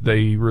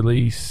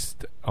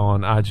released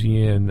on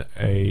IGN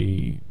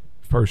a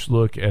first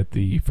look at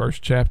the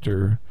first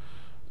chapter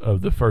of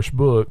the first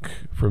book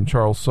from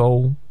Charles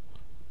Soule.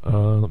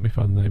 Let me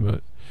find the name of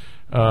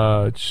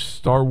it.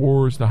 Star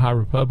Wars: The High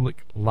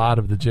Republic, Light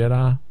of the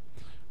Jedi.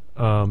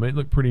 It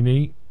looked pretty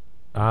neat.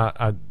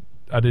 I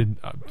did,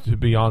 to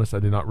be honest, I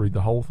did not read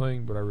the whole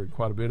thing, but I read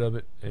quite a bit of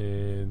it,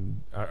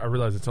 and I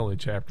realize it's only a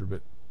chapter,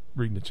 but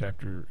reading the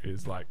chapter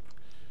is like,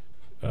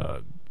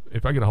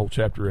 if I get a whole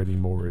chapter read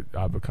anymore,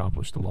 I've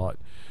accomplished a lot.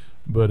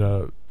 But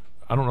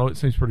I don't know. It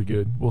seems pretty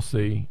good. We'll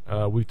see.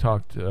 We've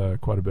talked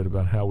quite a bit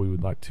about how we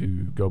would like to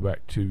go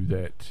back to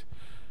that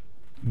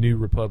New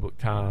Republic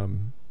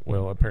time.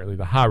 Well, apparently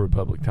the High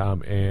Republic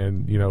time,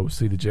 and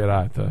see the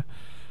Jedi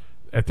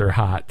at their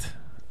height.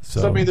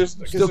 So I mean, there's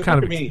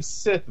kind of many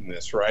Sith in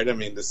this, right? I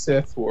mean, the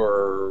Sith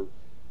were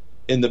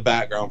in the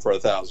background for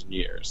 1,000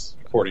 years,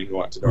 according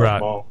to Darth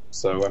Maul.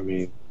 So I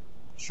mean,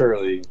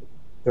 surely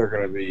we're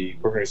going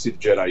to see the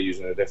Jedi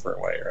using it a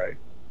different way, right?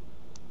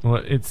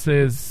 Well, it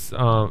says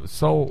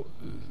Soul.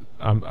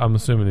 I'm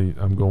assuming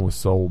I'm going with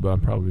Soul, but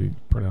I'm probably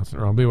pronouncing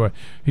it wrong. But anyway,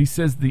 he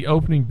says the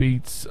opening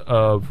beats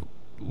of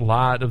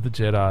Light of the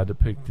Jedi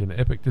depict an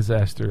epic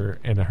disaster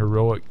and a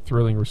heroic,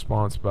 thrilling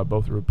response by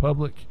both the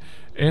Republic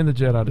and the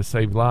Jedi to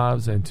save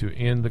lives and to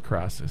end the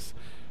crisis.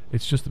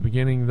 It's just the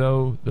beginning,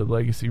 though. The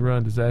Legacy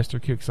Run disaster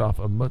kicks off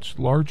a much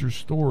larger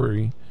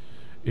story.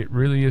 It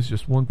really is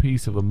just one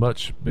piece of a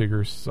much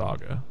bigger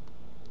saga.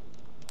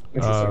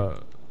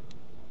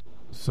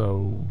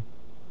 So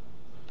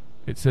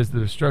it says the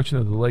destruction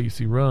of the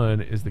Legacy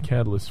Run is the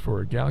catalyst for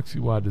a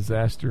galaxy-wide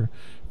disaster.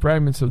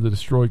 Fragments of the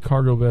destroyed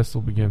cargo vessel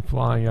begin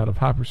flying out of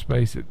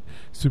hyperspace at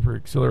super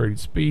accelerated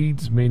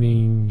speeds,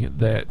 meaning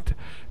that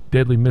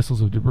deadly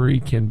missiles of debris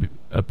can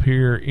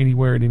appear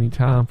anywhere at any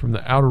time from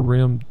the outer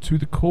rim to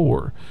the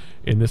core.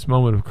 In this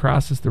moment of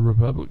crisis, the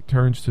Republic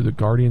turns to the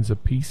Guardians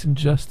of Peace and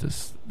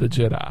Justice, the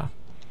Jedi.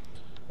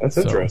 That's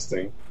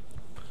interesting.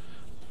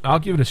 I'll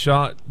give it a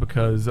shot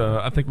because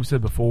I think we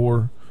said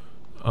before,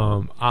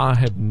 I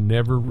have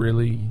never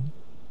really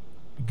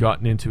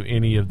gotten into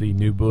any of the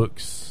new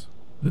books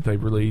that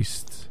they've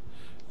released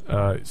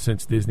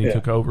since Disney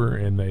took over,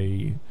 and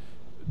they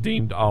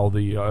deemed all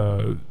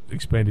the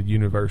expanded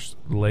universe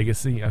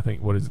legacy. I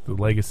think, what is it, the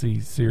Legacy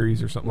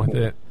series or something like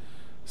that.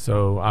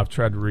 So I've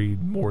tried to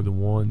read more than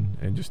one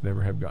and just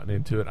never have gotten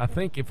into it. I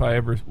think if I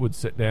ever would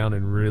sit down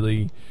and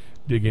really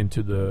dig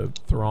into the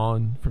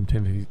Thrawn from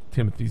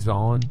Timothy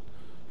Zahn,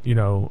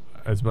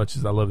 as much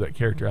as I love that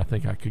character, I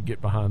think I could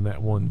get behind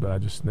that one, but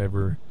I've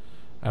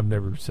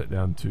never sat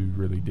down to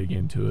really dig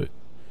into it.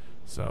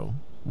 So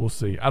we'll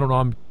see. I don't know.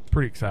 I'm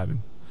pretty excited.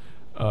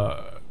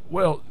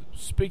 Well,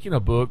 speaking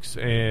of books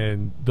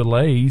and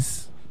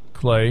delays,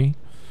 Clay,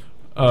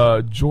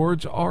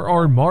 George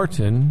R.R.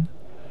 Martin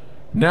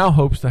now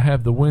hopes to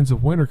have the Winds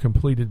of Winter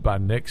completed by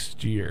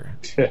next year.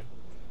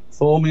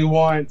 Fool me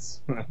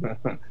once,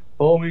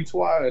 fool me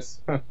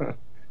twice,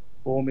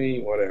 fool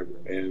me whatever,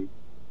 man.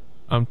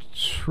 I'm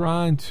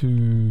trying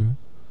to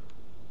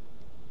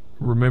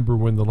remember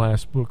when the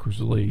last book was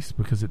released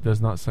because it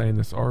does not say in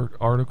this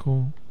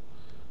article.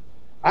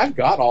 I've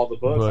got all the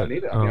books.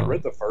 But, I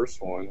read the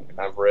first one, and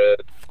I've read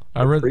the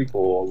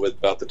prequel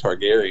about the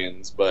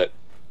Targaryens, but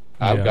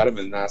I've got them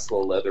in nice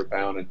little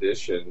leather-bound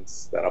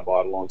editions that I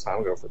bought a long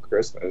time ago for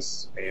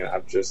Christmas, and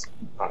I've just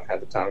not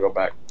had the time to go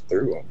back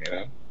through them, you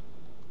know?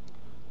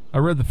 I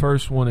read the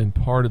first one and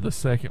part of the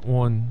second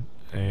one,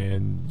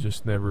 and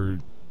just never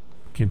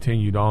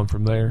continued on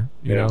from there,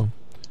 you know?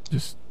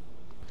 Just,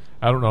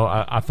 I don't know.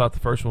 I thought the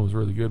first one was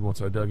really good once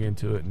I dug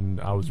into it,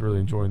 and I was really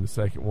enjoying the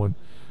second one.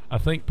 I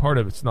think part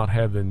of it's not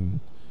having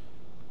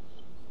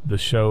the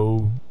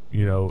show,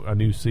 you know, a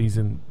new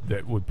season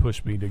that would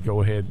push me to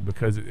go ahead,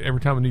 because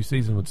every time a new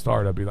season would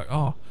start, I'd be like,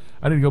 oh,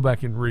 I need to go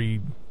back and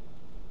read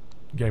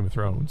Game of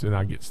Thrones, and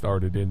I'd get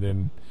started, and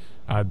then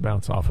I'd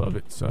bounce off of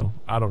it. So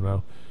I don't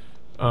know.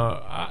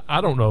 I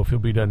don't know if he'll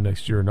be done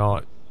next year or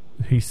not.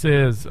 He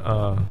says,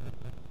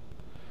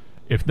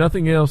 if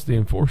nothing else, the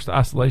enforced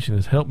isolation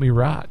has helped me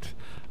write.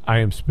 I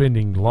am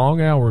spending long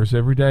hours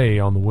every day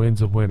on the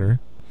Winds of Winter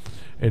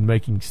and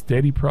making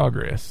steady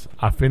progress.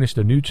 I finished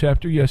a new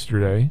chapter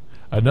yesterday,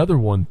 another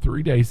one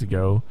 3 days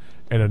ago,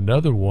 and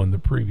another one the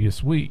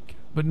previous week.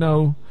 But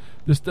no,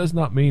 this does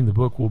not mean the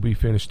book will be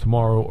finished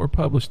tomorrow or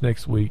published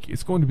next week.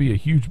 It's going to be a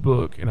huge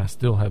book, and I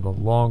still have a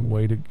long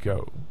way to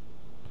go.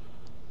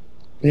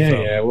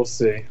 Yeah, we'll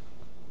see.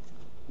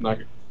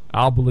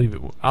 I'll believe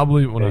it. I'll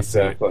believe it when I see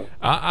it. Exactly.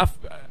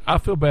 I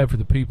feel bad for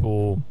the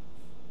people,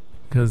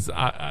 because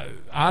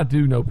I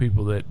do know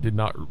people that did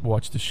not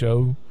watch the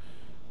show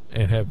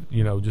and have,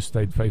 you know, just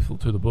stayed faithful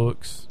to the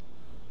books,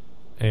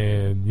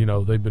 and, you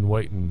know, they've been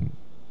waiting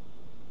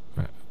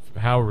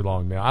however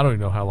long now. I don't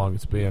even know how long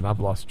it's been. I've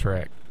lost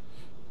track.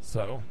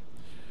 So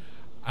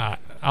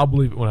I'll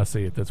believe it when I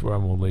see it. That's where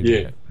I'm going to leave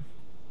it at.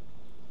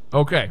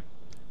 Okay,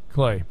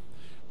 Clay.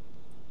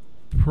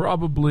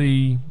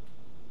 Probably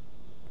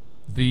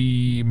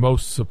the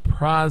most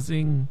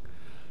surprising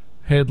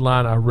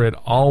headline I read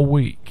all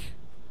week,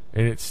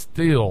 and it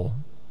still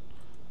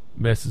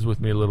messes with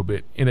me a little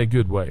bit in a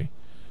good way.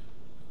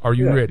 Are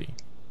you ready?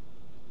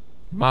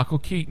 Michael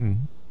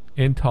Keaton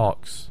in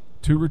talks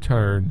to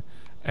return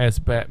as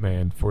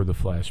Batman for the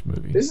Flash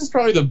movie. This is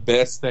probably the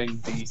best thing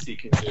DC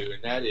can do,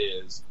 and that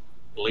is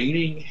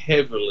leaning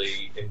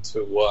heavily into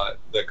what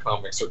the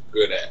comics are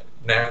good at.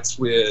 And that's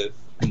with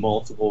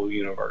multiple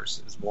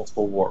universes,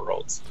 multiple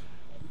worlds.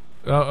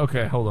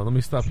 Okay, hold on. Let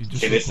me stop you.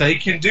 And if they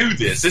can do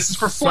this is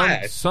for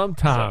Flash.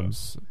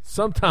 Sometimes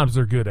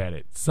they're good at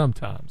it.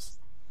 Sometimes.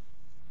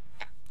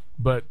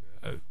 But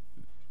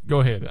go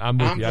ahead. I'm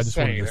with you. I just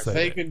wanted to say if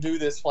they can do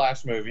this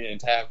Flash movie and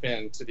tap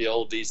into the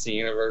old DC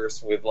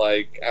universe with,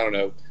 like, I don't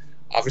know,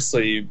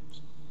 obviously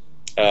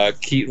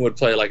Keaton would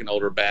play like an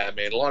older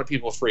Batman. A lot of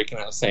people are freaking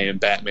out saying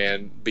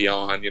Batman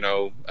Beyond, you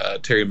know,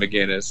 Terry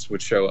McGinnis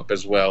would show up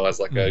as well as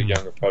like a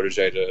younger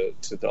protege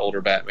to the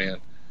older Batman.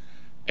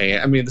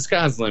 And I mean, the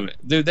sky's the limit.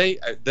 Dude,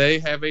 they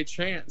have a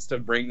chance to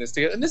bring this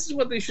together. And this is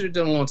what they should have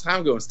done a long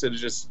time ago instead of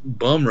just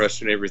bum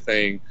rushing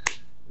everything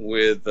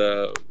with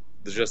the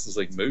Justice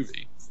League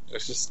movie.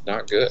 It's just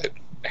not good.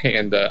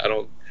 And I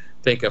don't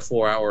think a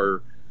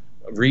 4-hour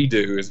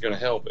redo is going to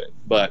help it.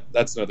 But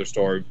that's another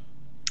story.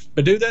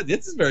 But dude,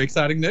 this is very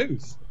exciting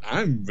news.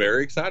 I'm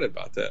very excited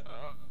about that.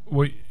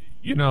 Well,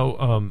 you know,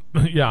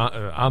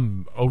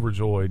 I'm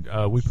overjoyed.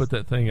 We put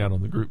that thing out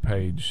on the group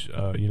page,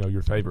 you know,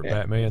 your favorite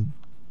Batman.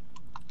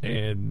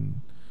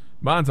 And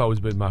mine's always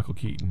been Michael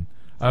Keaton.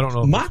 I don't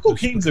know. Michael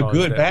Keaton's a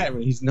good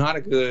Batman. He's not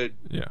a good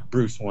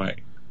Bruce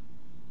Wayne.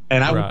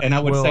 And I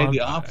would say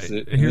the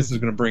opposite. And this is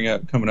going to bring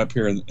up coming up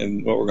here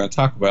in what we're going to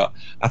talk about.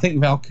 I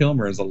think Val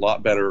Kilmer is a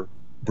lot better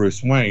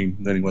Bruce Wayne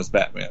than he was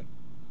Batman.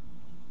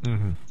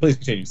 Mm-hmm. Please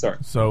continue. Sorry.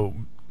 So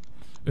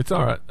it's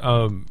all right.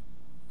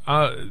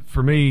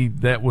 For me,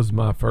 that was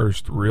my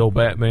first real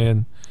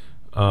Batman.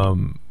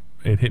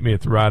 It hit me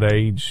at the right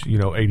age. You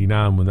know,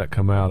 89 when that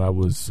come out. I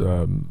was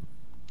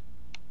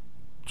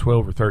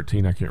 12 or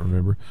 13. I can't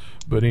remember.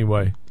 But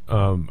anyway,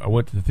 I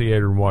went to the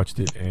theater and watched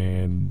it,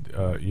 and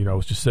you know, I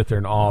was just sit there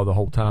in awe the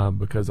whole time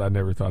because I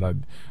never thought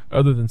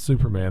other than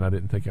Superman, I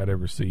didn't think I'd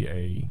ever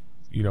see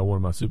one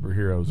of my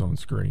superheroes on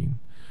screen,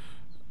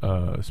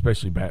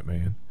 especially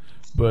Batman.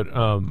 But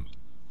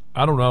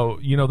I don't know.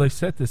 You know, they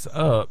set this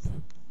up.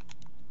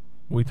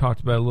 We talked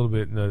about it a little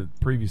bit in the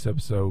previous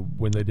episode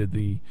when they did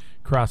the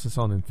Crisis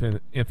on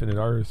Infinite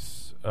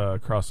Earths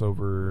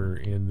crossover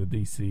in the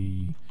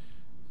DC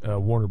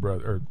Warner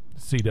Brothers or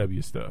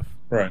CW stuff,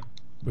 right?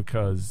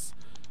 Because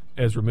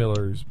Ezra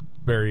Miller's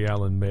Barry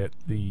Allen met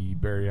the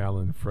Barry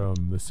Allen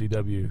from the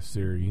CW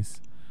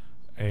series,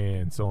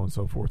 and so on and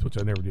so forth, which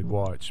I never did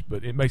watch,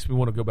 but it makes me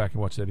want to go back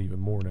and watch that even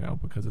more now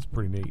because it's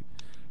pretty neat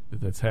that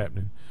that's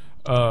happening.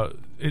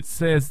 It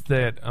says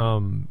that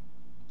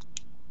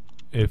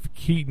if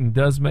Keaton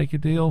does make a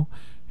deal,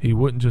 he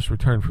wouldn't just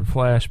return for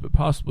Flash, but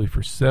possibly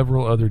for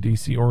several other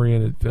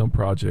DC-oriented film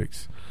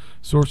projects.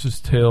 Sources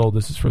tell,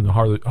 this is from the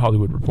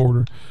Hollywood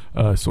Reporter,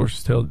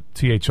 sources tell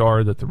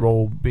THR that the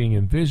role being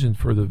envisioned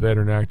for the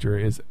veteran actor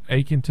is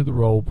akin to the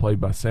role played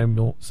by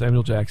Samuel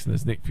Jackson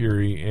as Nick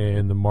Fury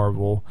in the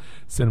Marvel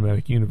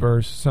Cinematic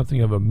Universe,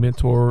 something of a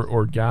mentor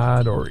or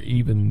guide or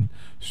even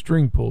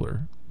string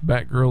puller.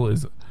 Batgirl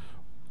is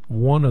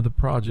one of the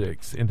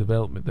projects in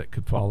development that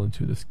could fall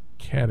into this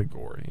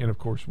category. And, of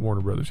course,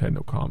 Warner Brothers had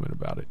no comment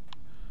about it.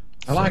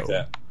 I like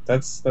that.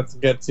 That's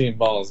gutsy and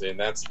ballsy, and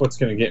that's what's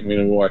going to get me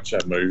to watch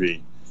a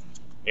movie,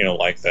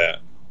 like that,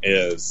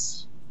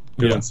 is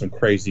doing some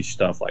crazy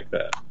stuff like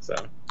that. So,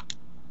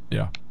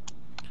 yeah.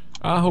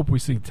 I hope we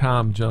see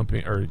time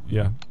jumping, or,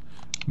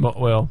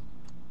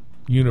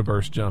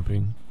 universe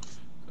jumping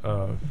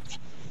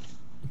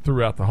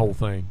throughout the whole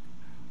thing.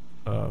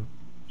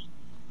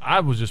 I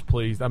was just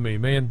pleased. I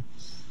mean, man,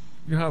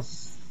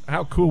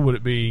 how cool would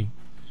it be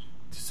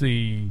to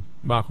see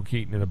Michael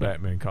Keaton in a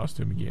Batman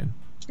costume again?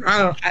 I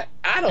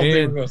don't think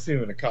we're going to see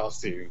him in a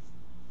costume.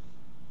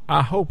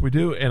 I hope we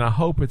do, and I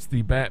hope it's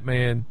the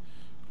Batman,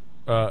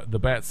 the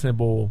bat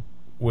symbol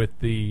with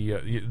the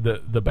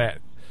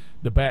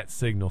bat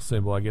signal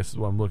symbol, I guess is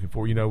what I'm looking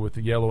for. With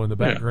the yellow in the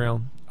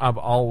background. Yeah. I've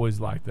always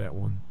liked that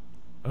one.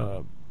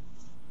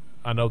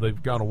 I know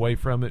they've gone away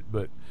from it,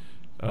 but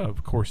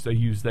of course they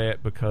use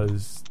that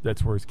because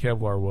that's where his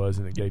Kevlar was,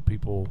 and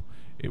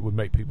it would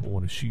make people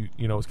want to shoot.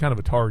 It's kind of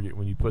a target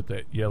when you put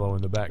that yellow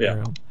in the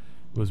background. Yeah.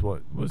 Was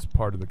what was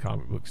part of the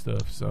comic book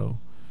stuff. So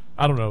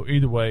I don't know.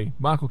 Either way,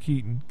 Michael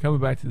Keaton coming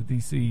back to the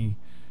DC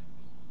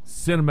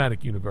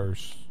cinematic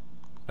universe.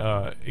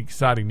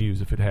 Exciting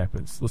news if it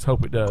happens. Let's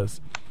hope it does.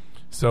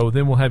 So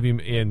then we'll have him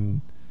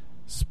in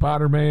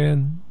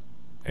Spider-Man.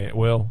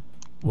 We'll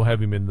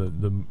have him in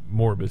the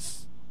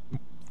Morbius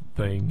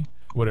thing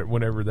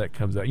whenever that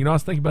comes out. I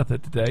was thinking about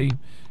that today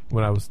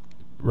when I was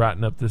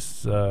writing up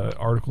this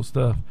article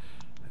stuff,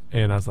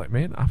 and I was like,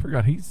 man, I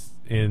forgot he's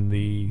in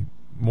the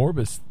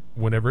Morbius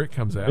whenever it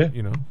comes out,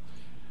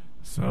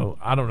 So,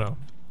 I don't know.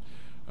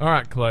 All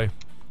right, Clay.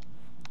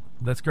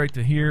 That's great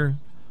to hear,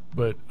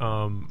 but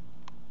I'm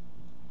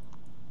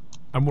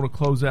going to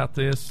close out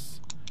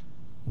this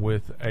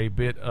with a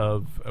bit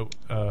of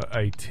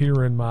a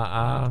tear in my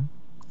eye.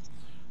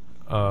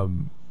 We're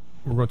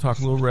going to talk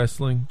a little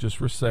wrestling just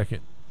for a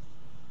second.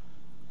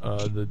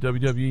 The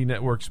WWE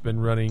Network's been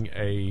running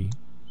a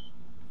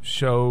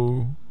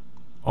show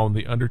on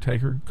The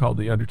Undertaker called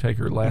The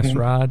Undertaker Last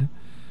Ride.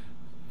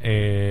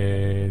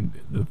 And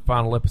the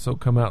final episode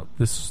come out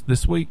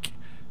this week,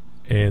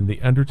 and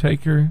The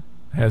Undertaker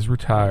has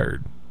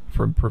retired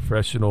from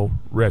professional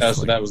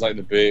wrestling. That was like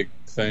the big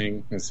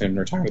thing, is him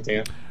retiring at the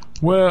end.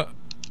 Well,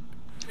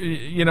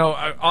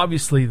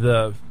 obviously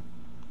the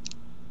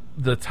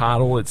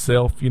title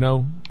itself,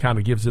 kind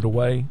of gives it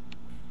away.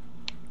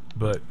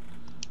 But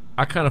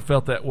I kind of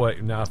felt that way.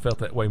 Now, I felt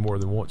that way more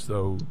than once,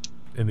 though,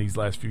 in these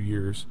last few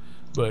years.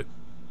 But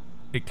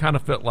it kind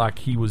of felt like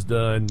he was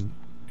done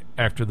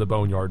after the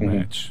Boneyard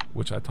match,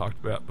 which I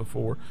talked about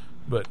before.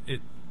 But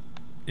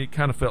it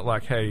kind of felt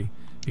like, hey,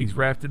 he's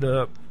wrapped it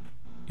up.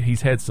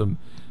 He's had some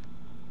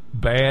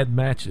bad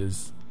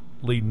matches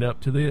leading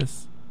up to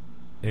this.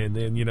 And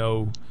then,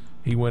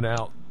 he went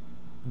out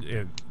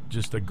and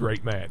just a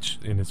great match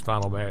in his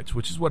final match,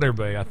 which is what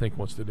everybody, I think,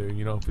 wants to do.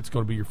 If it's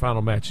going to be your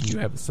final match and you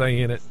have a say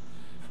in it,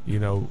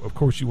 of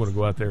course you want to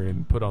go out there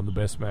and put on the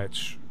best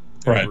match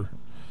ever. Right.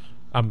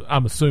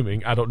 I'm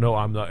assuming. I don't know.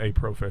 I'm not a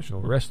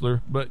professional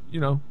wrestler, but,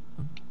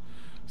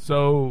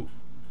 So,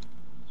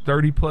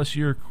 30-plus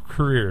year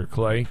career,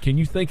 Clay. Can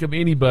you think of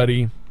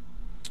anybody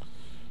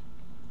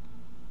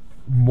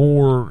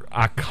more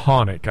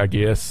iconic, I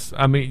guess?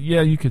 I mean,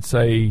 yeah, you could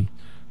say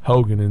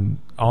Hogan and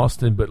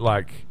Austin, but,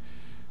 like,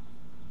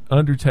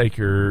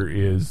 Undertaker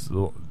is,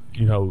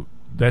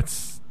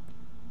 that's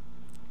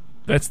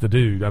the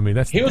dude. I mean,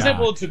 that's the guy. He was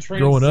able to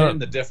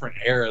transcend the different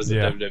eras of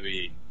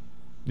WWE.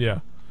 Yeah.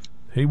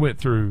 He went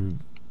through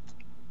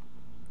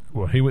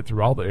all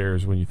the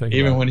eras when you think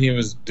even about when he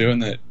was doing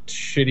that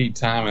shitty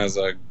time as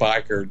a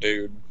biker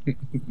dude.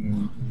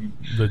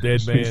 The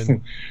dead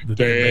man. The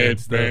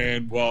dead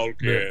man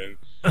walking.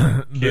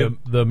 The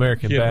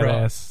American Kid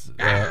Badass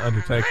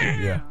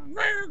Undertaker.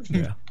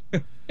 Yeah.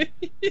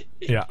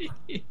 Yeah.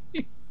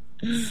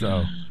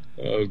 So.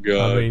 Oh,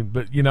 God. I mean,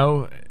 but,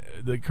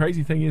 the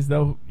crazy thing is,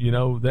 though,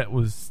 that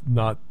was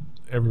not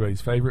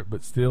everybody's favorite,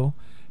 but still,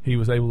 he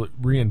was able to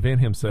reinvent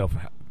himself,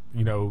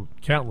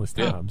 countless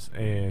times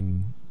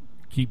and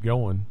keep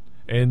going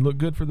and look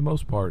good for the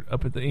most part.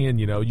 Up at the end,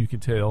 you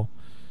could tell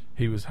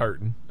he was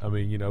hurting. I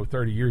mean,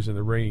 30 years in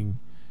the ring,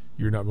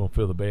 you're not going to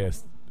feel the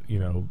best,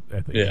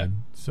 at the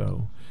end.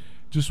 So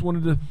just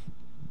wanted to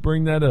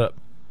bring that up.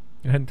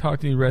 I hadn't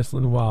talked any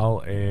wrestling in a while,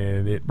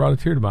 and it brought a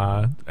tear to my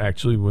eye,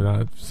 actually, when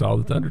I saw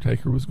that The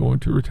Undertaker was going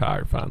to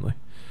retire finally.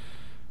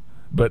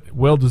 But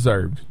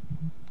well-deserved.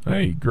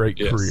 A great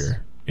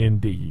career,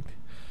 indeed.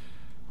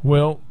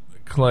 Well,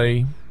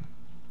 Clay,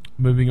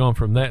 moving on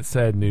from that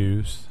sad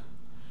news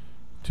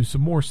to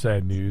some more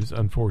sad news,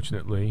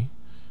 unfortunately.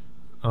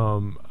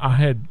 I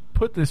had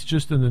put this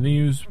just in the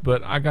news,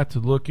 but I got to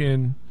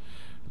looking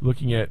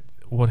at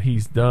what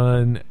he's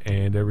done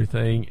and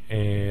everything,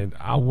 and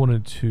I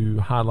wanted to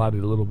highlight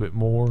it a little bit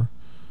more.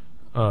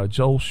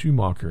 Joel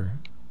Schumacher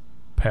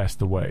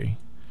passed away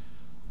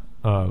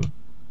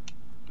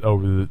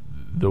over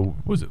the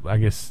was it, I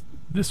guess,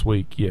 this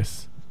week.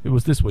 Yes, it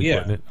was this week,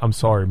 wasn't it? I'm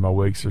sorry, my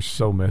wigs are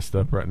so messed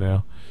up right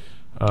now.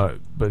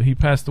 But he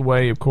passed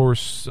away. Of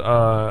course,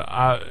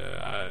 I'd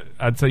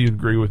say you'd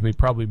agree with me.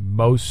 Probably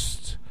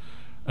most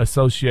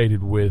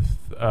associated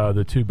with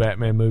the two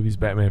Batman movies,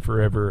 Batman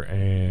Forever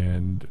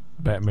and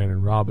Batman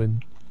and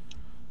Robin.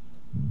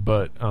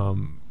 But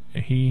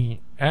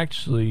he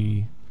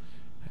actually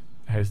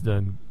has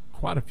done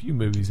quite a few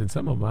movies, and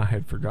some of them I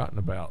had forgotten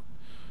about.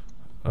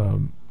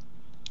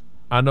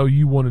 I know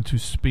you wanted to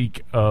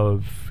speak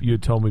of, you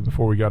had told me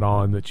before we got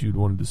on that you'd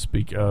wanted to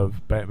speak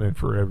of Batman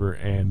Forever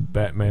and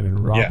Batman and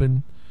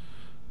Robin. Yeah.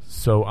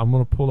 So I'm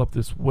going to pull up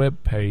this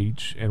web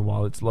page, and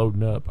while it's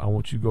loading up, I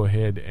want you to go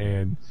ahead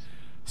and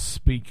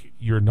speak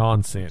your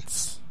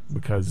nonsense,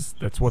 because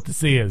that's what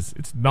this is.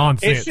 It's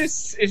nonsense.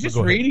 It's just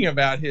reading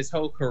about his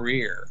whole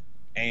career,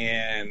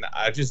 and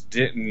I just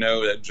didn't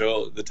know that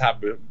the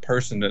type of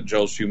person that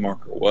Joel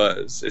Schumacher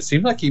was. It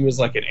seemed like he was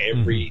like an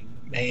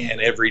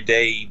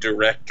everyday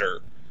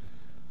director.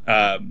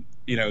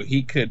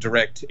 He could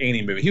direct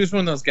any movie. He was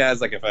one of those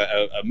guys, like if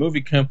a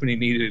movie company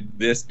needed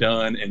this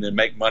done and then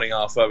make money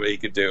off of it, he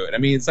could do it. I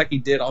mean, it's like he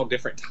did all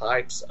different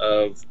types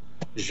of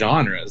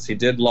genres. He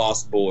did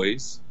Lost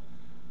Boys.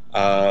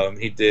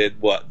 He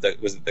did was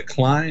it The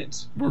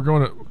Client? We're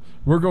going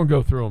to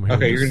go through them here.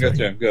 Okay, you're going to go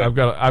through them.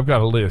 Good. I've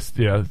got a list.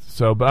 Yeah.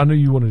 So, but I knew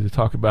you wanted to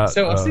talk about.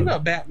 So I was thinking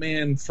about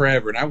Batman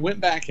Forever, and I went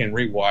back and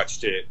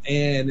rewatched it,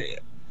 and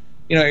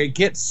it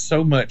gets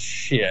so much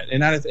shit,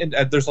 and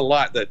there's a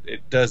lot that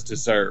it does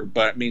deserve.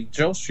 But I mean,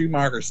 Joel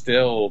Schumacher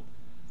still,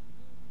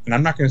 and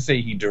I'm not going to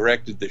say he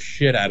directed the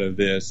shit out of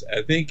this.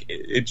 I think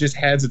it just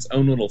has its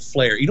own little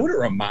flair. You know what it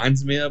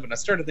reminds me of? And I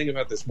started thinking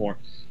about this more.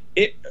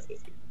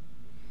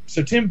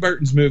 So Tim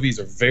Burton's movies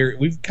are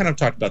we've kind of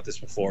talked about this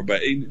before,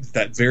 but it's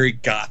that very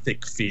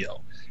gothic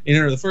feel.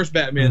 The first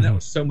Batman, that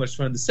was so much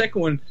fun. The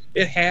second one,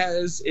 it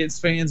has its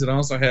fans. It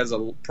also has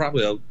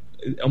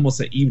almost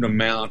an even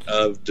amount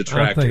of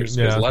detractors,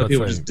 because a lot of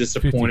people are just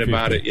disappointed 50-50.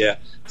 About it. Yeah,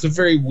 it's a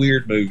very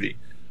weird movie.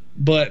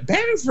 But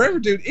Batman Forever,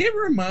 dude, it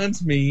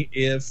reminds me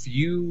if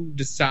you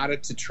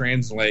decided to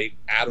translate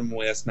Adam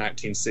West's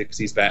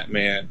 1960s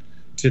Batman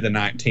to the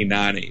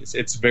 1990s.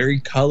 It's very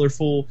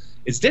colorful.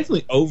 It's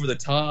definitely over the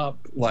top.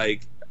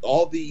 Like,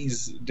 all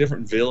these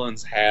different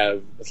villains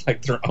have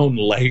like their own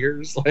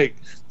layers. Like,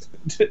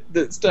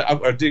 the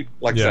stuff I did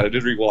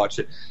rewatch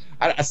it.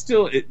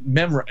 It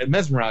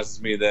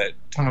mesmerizes me that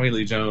Tommy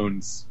Lee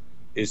Jones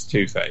is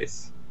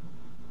Two-Face.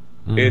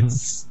 Mm-hmm.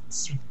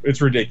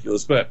 It's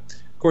ridiculous, but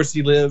of course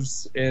he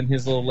lives in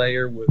his little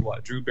lair with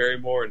Drew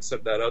Barrymore and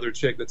that other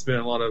chick that's been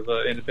in a lot of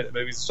independent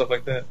movies and stuff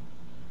like that.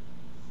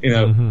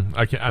 Mm-hmm.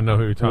 I know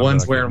who you're talking about.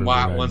 One's wearing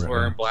white, one's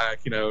wearing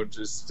black. I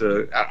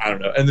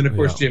don't know. And then of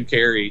course Jim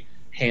Carrey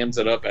hams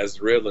it up as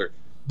the Riddler.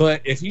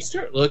 But if you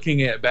start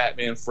looking at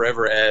Batman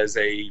Forever as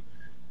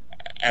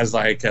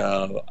like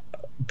a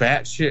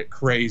batshit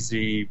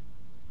crazy,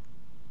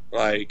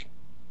 like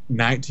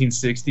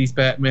 1960s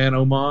Batman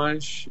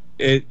homage,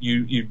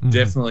 you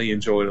definitely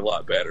enjoy it a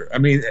lot better. I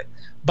mean,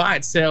 by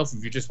itself,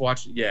 if you just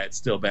watch it, it's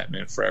still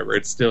Batman Forever.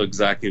 It's still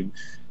exactly.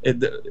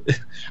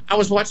 I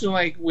was watching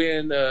like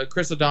when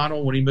Chris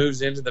O'Donnell, when he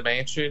moves into the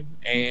mansion,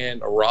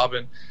 and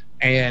Robin,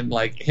 and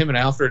like him and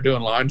Alfred are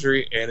doing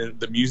laundry, and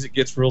the music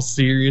gets real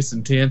serious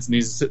and tense, and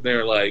he's sitting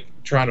there like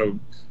trying to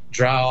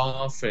dry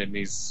off, and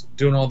he's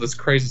doing all this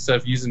crazy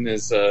stuff using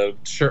his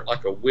shirt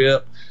like a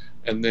whip,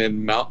 and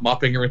then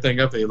mopping everything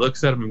up, and he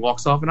looks at him and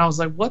walks off, and I was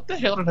like, what the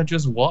hell did I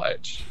just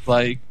watch?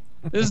 Like,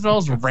 this is the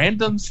most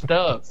random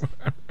stuff.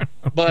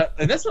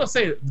 And that's what I'm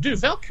saying, dude.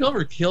 Val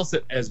Kilmer kills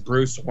it as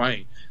Bruce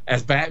Wayne.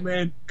 As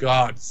Batman,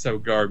 God, so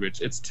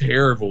garbage. It's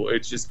terrible.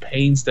 It's just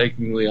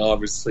painstakingly,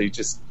 obviously,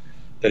 just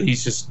that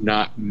he's just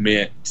not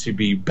meant to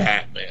be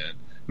Batman.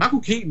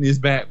 Michael Keaton is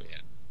Batman.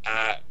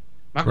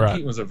 Michael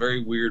Keaton was a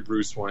very weird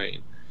Bruce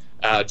Wayne.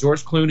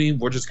 George Clooney,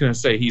 we're just going to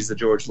say he's the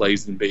George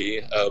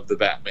Lazenby of the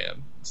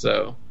Batman.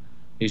 So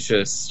he's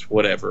just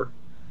whatever.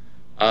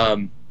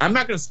 I'm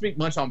not going to speak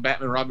much on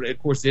Batman and Robin. Of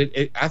course,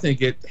 I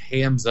think it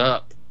hams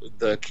up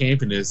the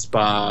campiness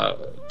by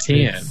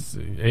 10.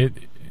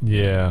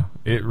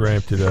 It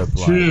ramped it up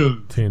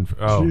like 10.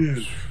 Oh.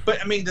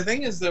 But I mean, the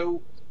thing is,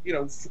 though,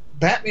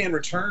 Batman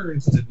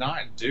Returns did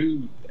not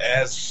do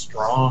as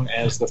strong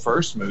as the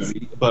first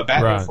movie, but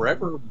Batman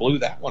Forever blew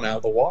that one out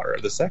of the water,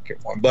 the second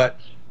one. But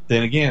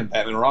then again,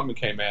 Batman and Robin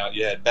came out,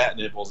 you had bat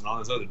nipples and all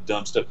this other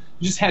dumb stuff.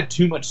 You just had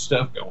too much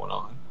stuff going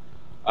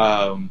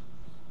on.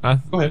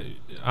 Go ahead.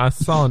 I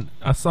saw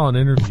an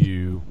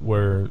interview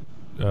where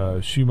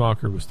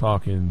Schumacher was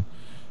talking.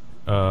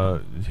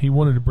 He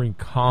wanted to bring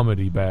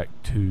comedy back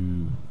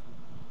to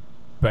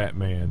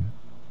Batman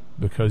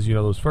because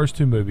those first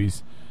two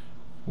movies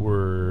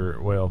were,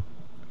 well,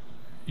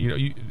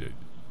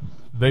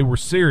 they were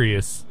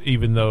serious,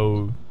 even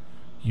though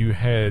you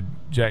had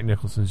Jack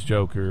Nicholson's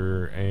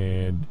Joker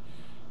and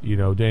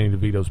Danny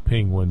DeVito's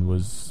Penguin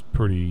was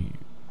pretty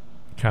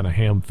kind of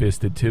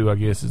ham-fisted too, I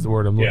guess is the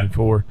word I'm looking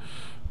for.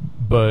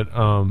 But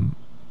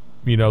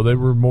they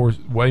were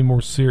way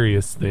more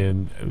serious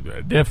than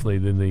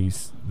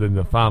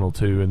the final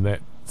two in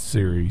that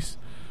series.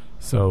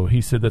 So he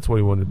said that's what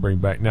he wanted to bring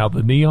back. Now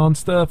the neon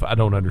stuff, I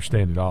don't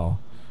understand at all.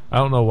 I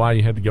don't know why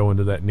you had to go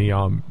into that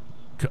neon,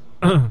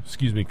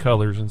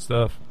 colors and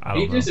stuff. I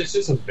don't know. It's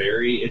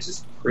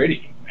just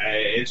pretty.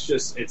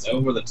 It's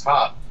over the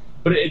top,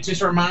 but it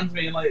just reminds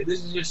me like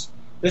this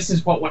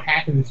is what would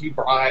happen if you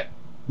brought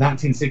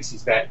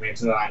 1960s Batman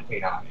to the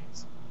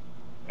 1990s.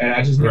 And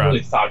I just never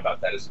really thought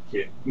about that as a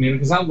kid. I mean,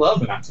 because I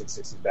love the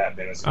 1960s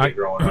Batman as a kid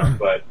growing up,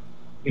 but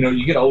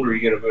you get older,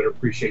 you get a better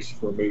appreciation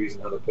for movies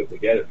and how they're put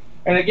together.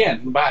 And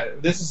again,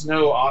 this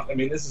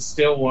is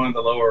still one of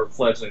the lower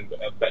fledgling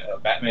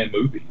Batman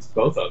movies,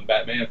 both of them,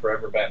 Batman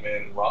Forever,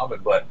 Batman and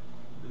Robin. But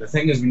the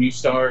thing is, when you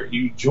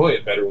enjoy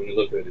it better when you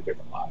look at it a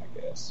different light,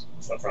 I guess.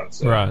 That's what I'm trying to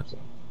say. Right. So.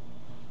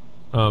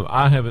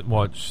 I haven't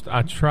watched.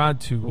 I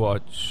tried to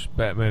watch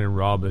Batman and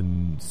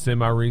Robin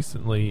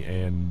semi-recently,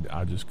 and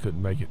I just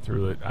couldn't make it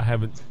through it. I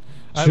haven't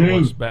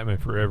watched Batman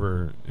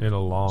Forever in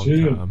a long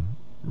time.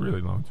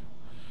 Really long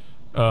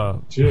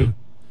time.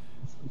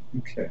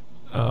 Okay.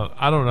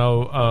 I don't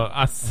know.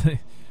 I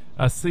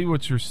see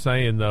what you're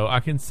saying, though. I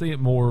can see it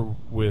more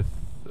with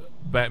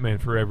Batman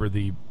Forever,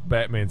 the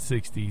Batman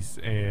 60s,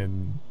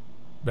 and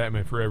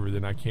Batman Forever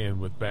than I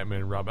can with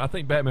Batman and Robin. I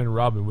think Batman and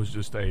Robin was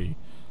just a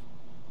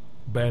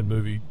bad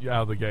movie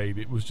out of the gate.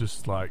 It was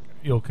just like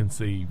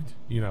ill-conceived,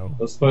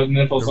 Let's put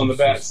nipples on the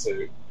bat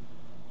suit.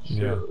 Sure.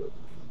 Yeah.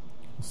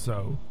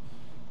 So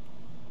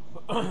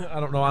I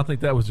don't know. I think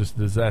that was just a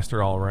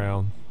disaster all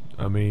around.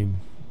 I mean,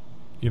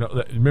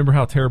 remember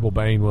how terrible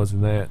Bane was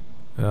in that?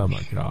 Oh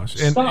my gosh!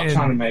 Stop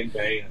trying to make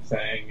Bane a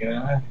thing.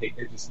 I hate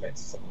it. Just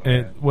makes it so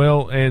bad.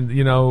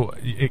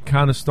 It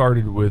kind of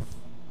started with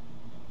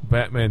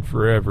Batman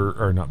Forever,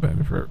 or not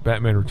Batman Forever.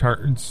 Batman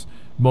Returns,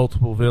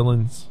 multiple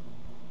villains.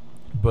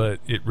 But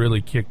it really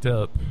kicked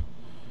up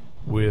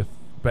with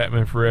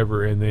Batman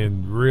Forever, and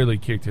then really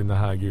kicked into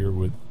high gear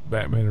with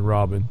Batman and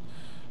Robin.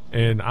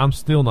 And I'm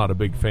still not a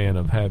big fan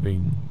of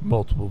having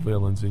multiple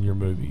villains in your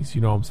movies.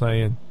 You know what I'm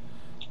saying?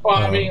 Well,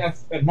 I mean,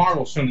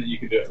 Marvel's shown that you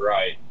can do it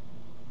right.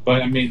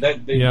 But, I mean, they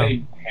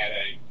had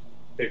a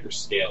bigger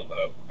scale,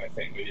 though, I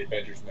think, with the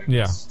Avengers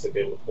movies to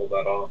be able to pull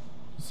that off.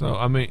 So,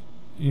 I mean,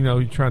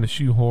 you're trying to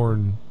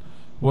shoehorn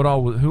who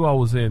all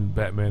was in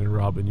Batman and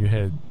Robin. You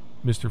had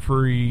Mr.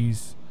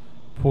 Freeze,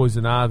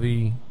 Poison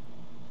Ivy,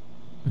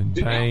 and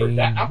Bane.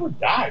 Albert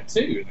died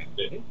too,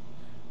 didn't he?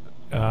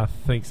 I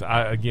think so.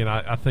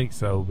 I think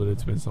so, but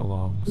it's been so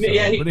long. So.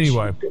 Yeah, but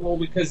anyway. Well,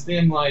 because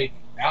then,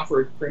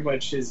 Alfred, pretty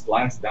much his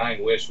last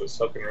dying wish was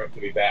hooking her up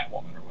to be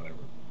Batwoman or whatever.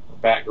 Or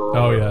Batgirl.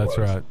 Oh, yeah, that's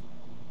right.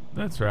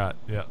 That's right.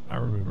 Yeah, I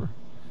remember.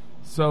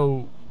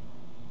 So,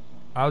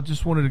 I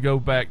just wanted to go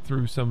back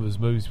through some of his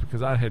movies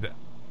because I had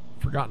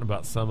forgotten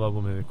about some of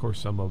them, and of course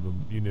some of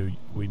them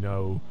we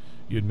know.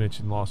 You had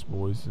mentioned Lost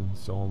Boys and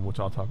so on, which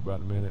I'll talk about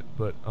in a minute.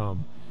 But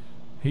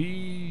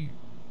he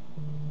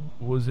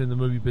was in the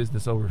movie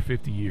business over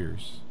 50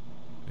 years.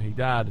 He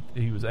died.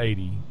 He was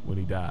 80 when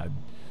he died.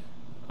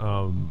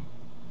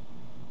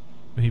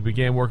 He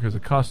began work as a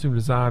costume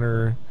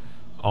designer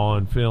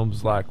on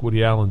films like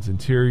Woody Allen's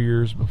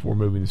Interiors before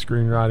moving to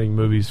screenwriting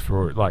movies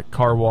for like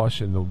Car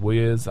Wash and The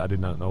Wiz. I did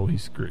not know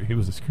he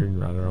was a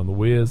screenwriter on The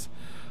Wiz.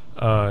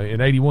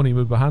 In 81, he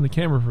moved behind the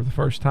camera for the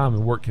first time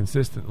and worked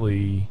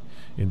consistently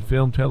in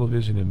film,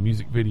 television, and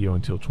music video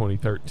until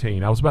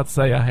 2013. I was about to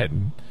say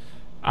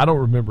I don't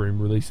remember him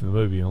releasing the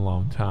movie in a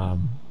long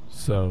time.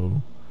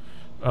 So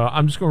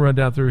I'm just going to run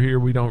down through here.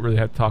 We don't really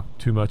have to talk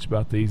too much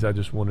about these. I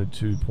just wanted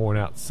to point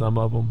out some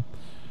of them.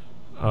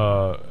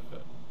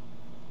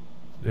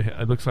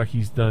 It looks like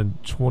he's done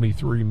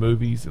 23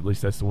 movies. At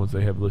least that's the ones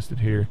they have listed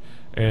here.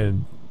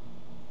 And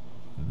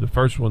the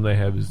first one they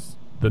have is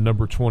the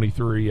number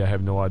 23. I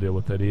have no idea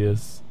what that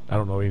is. I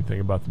don't know anything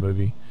about the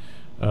movie.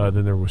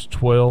 Then there was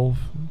 12.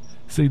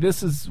 See,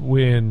 this is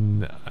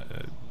when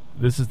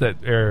this is that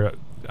era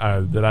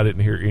that I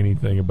didn't hear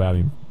anything about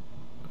him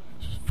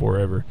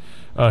forever.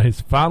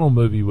 His final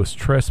movie was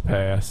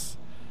Trespass,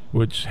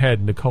 which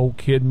had Nicole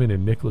Kidman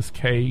and Nicolas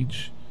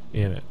Cage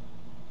in it.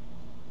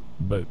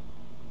 But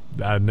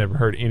I'd never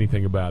heard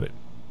anything about it.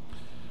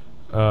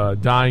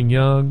 Dying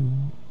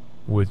Young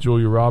with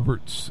Julia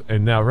Roberts.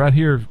 And now right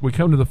here, we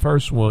come to the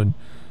first one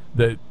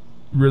that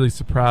really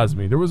surprised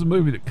me. There was a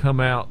movie that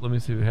come out, let me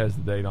see if it has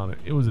the date on it.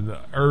 It was in the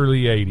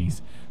early 80s.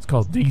 It's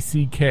called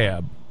DC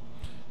Cab.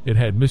 It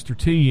had Mr.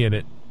 T in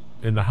it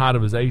in the height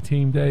of his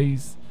A-Team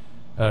days.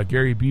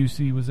 Gary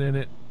Busey was in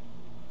it.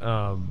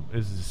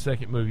 This is his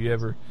second movie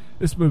ever.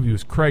 This movie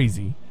was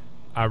crazy.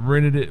 I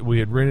rented it. We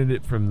had rented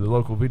it from the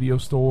local video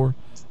store,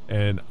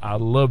 and I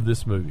love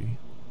this movie.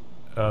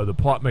 The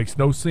plot makes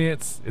no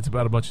sense. It's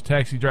about a bunch of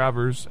taxi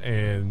drivers,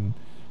 and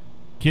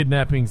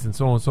kidnappings and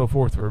so on and so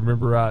forth, if I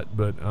remember right.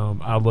 But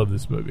I love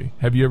this movie.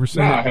 Have you ever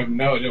seen No, it? I have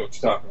no idea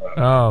what you're talking about.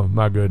 Oh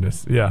my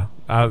goodness, yeah.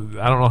 I don't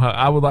know how.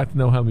 I would like to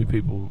know how many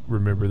people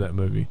remember that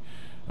movie.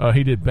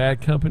 He did Bad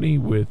Company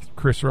with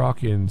Chris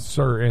Rock and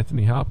Sir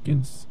Anthony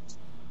Hopkins.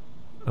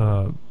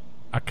 I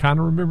kind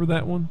of remember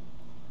that one.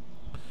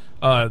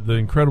 The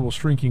Incredible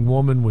Shrinking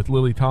Woman with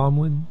Lily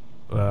Tomlin.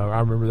 I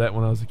remember that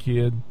when I was a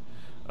kid.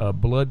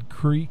 Blood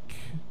Creek.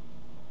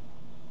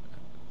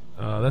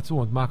 That's the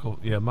one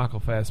with Michael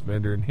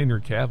Fassbender and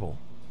Henry Cavill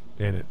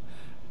in it.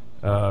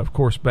 Of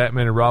course,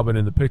 Batman and Robin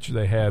in the picture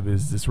they have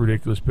is this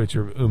ridiculous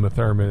picture of Uma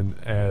Thurman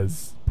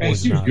as Poison Man,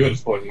 she was Ivy. good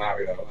as Poison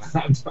Ivy, though.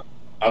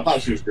 I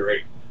thought she was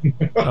great.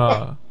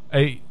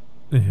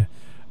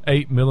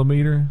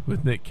 8mm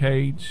with Nick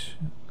Cage.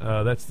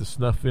 That's the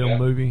snuff film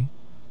movie.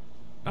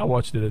 I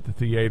watched it at the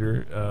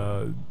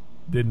theater.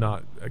 Did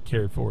not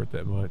care for it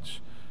that much.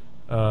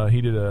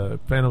 He did a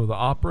Phantom of the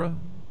Opera.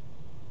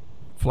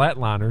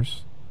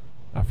 Flatliners.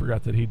 I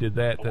forgot that he did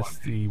that. That's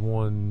the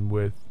one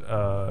with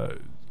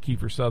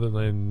Kiefer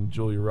Sutherland,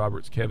 Julia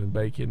Roberts, Kevin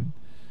Bacon,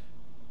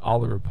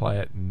 Oliver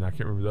Platt, and I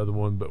can't remember the other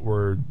one, but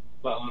we're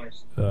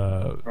Flatliners.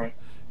 Right.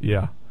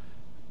 Yeah.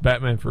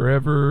 Batman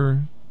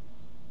Forever.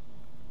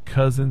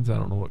 Cousins. I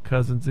don't know what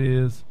Cousins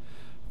is.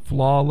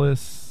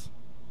 Flawless.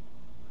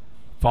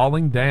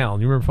 Falling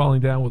Down. You remember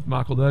Falling Down with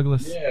Michael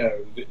Douglas? Yeah,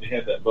 he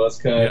had that buzz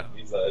cut. Yeah.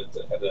 He's had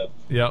that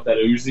Yep.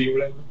 Uzi or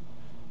whatever.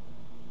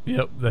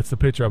 Yep. That's the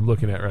picture I'm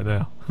looking at right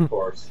now. Of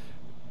course.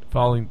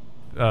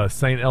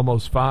 St.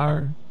 Elmo's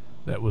Fire.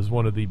 That was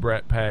one of the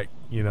Brat Pack,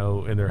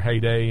 in their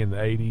heyday in the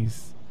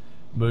 80s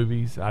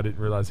movies. I didn't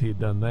realize he had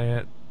done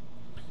that.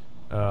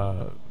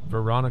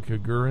 Veronica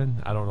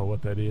Guerin. I don't know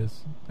what that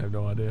is. I have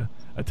no idea.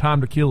 A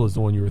Time to Kill is the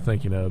one you were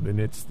thinking of, and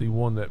it's the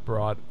one that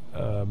brought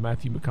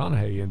Matthew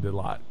McConaughey into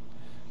light.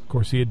 Of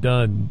course, he had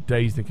done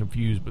Dazed and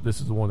Confused, but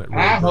this is the one that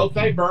really I broke hope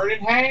they him. burn in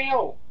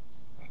hell.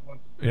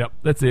 Yep,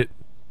 that's it.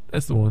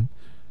 That's the one.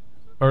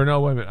 Or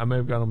no, wait a minute. I may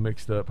have got them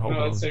mixed up. Hold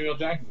No, on. it's Samuel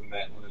Jackson's in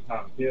that one in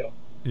Time to Kill.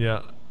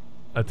 Yeah,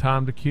 A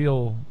Time to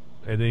Kill,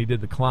 and then he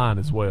did The Cline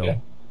as well. Yeah.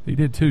 He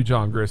did two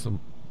John Grissom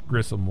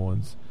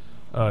ones.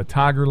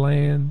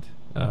 Tigerland,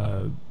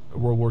 a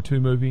World War II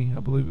movie. I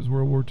believe it was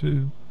World War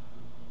II.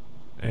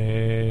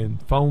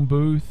 And Phone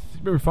Booth.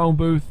 Remember Phone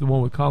Booth, the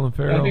one with Colin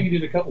Farrell? I think he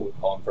did a couple with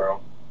Colin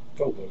Farrell. A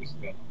couple movies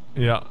ago.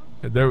 Yeah,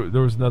 there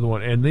was another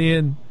one. And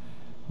then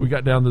we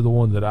got down to the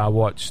one that I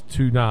watched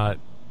tonight,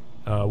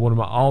 one of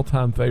my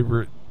all-time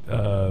favorite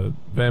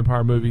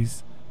vampire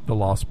movies, The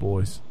Lost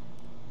Boys.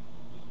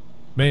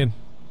 Man,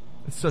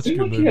 it's such a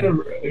good movie.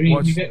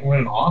 He didn't win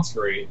an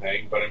Oscar or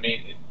anything, but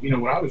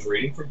when I was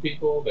reading from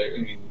people,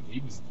 he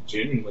was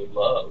genuinely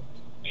loved.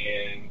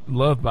 And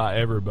loved by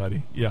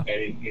everybody, yeah.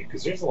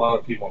 Because there's a lot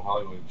of people in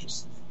Hollywood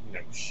just,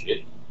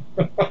 shitty.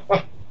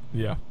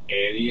 Yeah.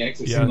 And he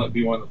actually seemed like to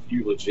be one of the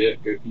few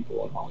legit good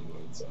people in Hollywood.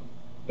 So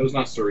it was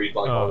nice to read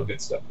all the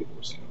good stuff people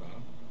were saying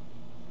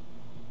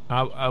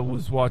about him. I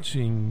was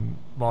watching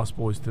Lost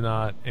Boys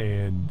tonight,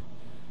 and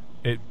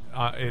it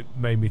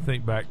made me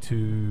think back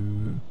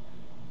to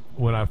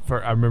when I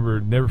remember,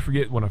 never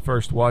forget when I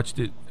first watched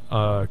it.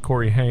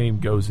 Corey Haim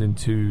goes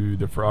into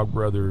the Frog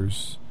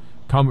Brothers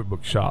comic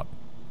book shop,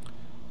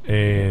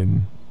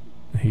 and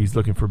he's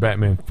looking for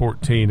Batman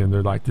 14, and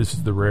they're like, this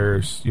is the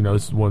rarest,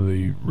 this is one of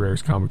the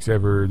rarest comics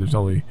ever. There's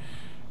only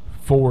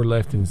 4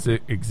 left in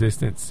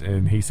existence.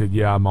 And he said,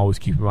 yeah, I'm always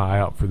keeping my eye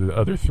out for the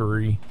other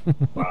 3.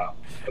 Wow.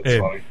 That's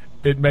funny.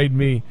 It made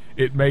me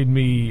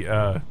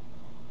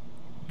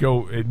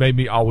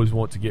always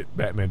want to get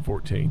Batman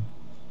 14.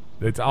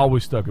 It's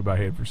always stuck in my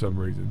head for some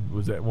reason,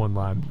 was that one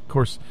line. Of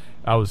course,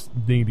 I was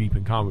knee deep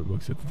in comic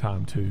books at the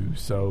time too.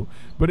 So,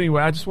 but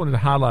anyway, I just wanted to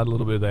highlight a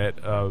little bit of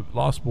that.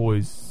 Lost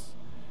Boys,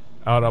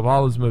 out of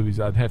all his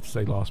movies, I'd have to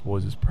say Lost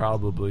Boys is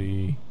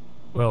probably,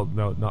 well,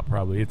 no, not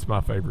probably. It's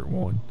my favorite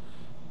one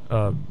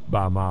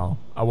by a mile.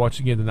 I watched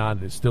it again tonight,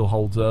 and it still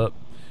holds up.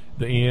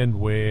 The end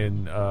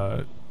when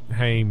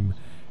Haim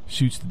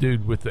shoots the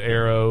dude with the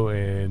arrow,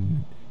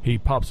 and he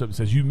pops up and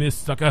says, "You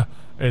missed, sucker!"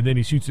 And then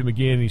he shoots him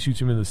again. And he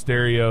shoots him in the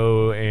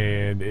stereo,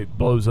 and it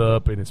blows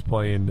up, and it's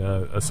playing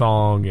a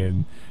song.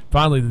 And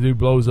finally, the dude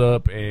blows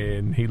up,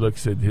 and he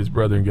looks at his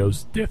brother and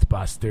goes, "Death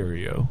by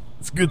stereo."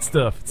 It's good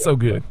stuff. It's so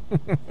good.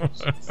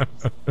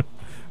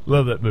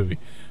 Love that movie.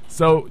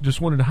 So, just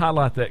wanted to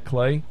highlight that,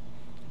 Clay.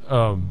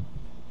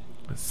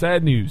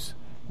 Sad news.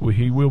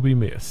 He will be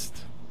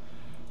missed.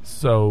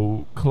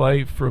 So,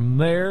 Clay, from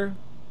there,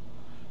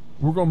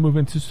 we're going to move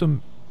into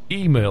some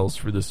emails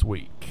for this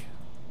week.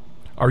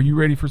 Are you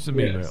ready for some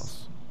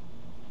emails?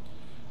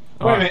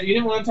 Wait a minute, you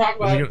didn't want to talk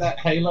about that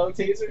Halo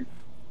teaser?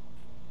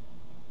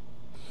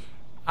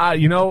 I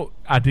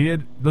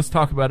did. Let's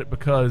talk about it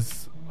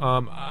because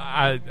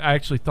I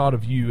actually thought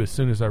of you as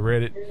soon as I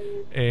read it,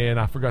 and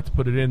I forgot to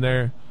put it in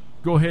there.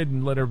 Go ahead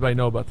and let everybody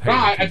know about the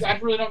Halo teaser. I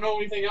really don't know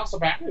anything else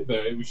about it, though.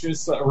 It was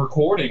just a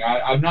recording.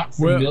 I'm not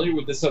familiar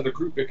with this other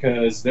group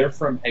because they're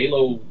from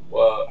Halo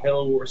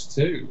Wars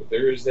 2.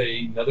 There is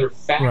another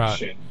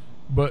faction.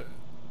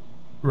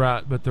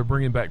 Right, but they're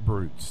bringing back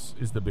Brutes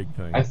is the big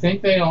thing. I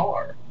think they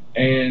are.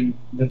 And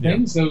the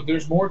thing is, though,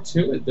 there's more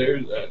to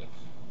it.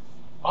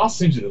 I'll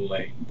send you the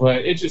link, but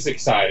it's just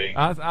exciting.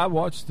 I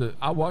watched the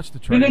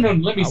trailer. No.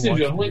 Let me send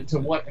you a link to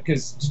what,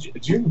 because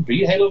did you ever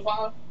beat Halo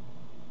 5?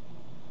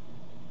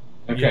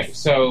 Okay, Yes.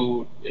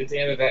 so at the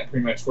end of that,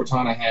 pretty much,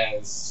 Cortana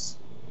has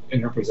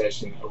in her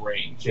possession a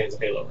ring. She has a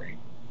Halo ring.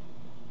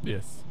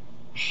 Yes.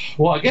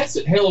 Well, I guess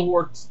at Halo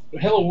Wars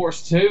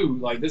 2,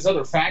 like this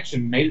other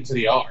faction made it to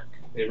the Ark,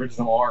 the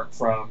original Ark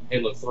from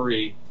Halo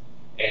 3,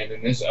 and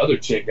then this other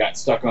chick got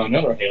stuck on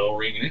another Halo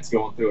ring, and it's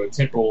going through a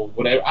temporal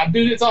whatever.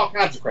 Dude, it's all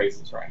kinds of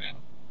craziness right now.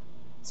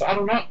 So I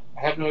don't know.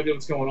 I have no idea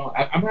what's going on.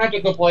 I'm gonna have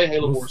to go play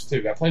Halo Wars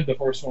 2. I played the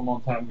first one a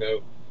long time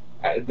ago.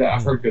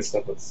 I've heard good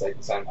stuff about the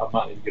second, so I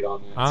might need to get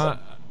on that.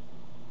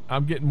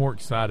 I'm getting more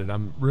excited.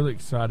 I'm really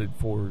excited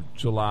for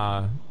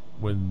July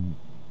when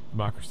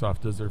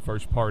Microsoft does their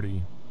first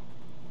party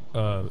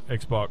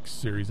Xbox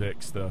Series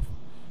X stuff.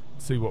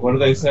 See what do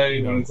they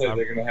say? When they say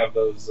they're going to have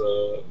those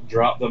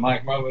drop the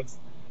mic moments,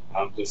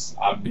 I'm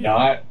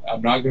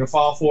not going to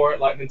fall for it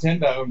like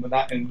Nintendo in the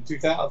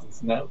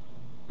 2000s. No.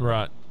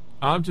 Right.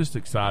 I'm just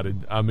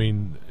excited. I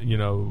mean,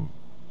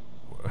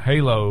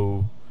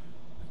 Halo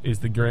is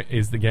the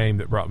game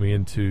that brought me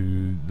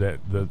into the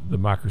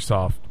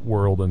Microsoft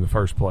world in the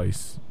first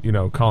place.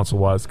 Console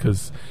wise,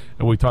 because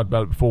we talked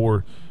about it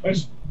before.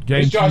 It's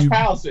GameCube, Josh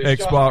Powell's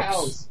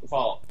Xbox.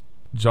 fault.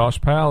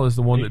 Josh Powell is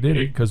the one that did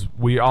it because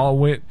we all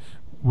went.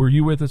 Were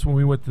you with us when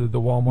we went to the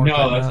Walmart?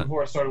 No, that that's night?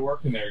 before I started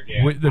working there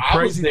again. The I was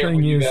crazy there thing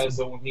with you is, guys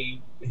when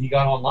he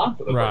got online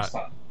for the first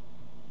time.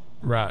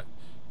 Right.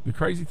 The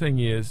crazy thing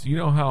is, you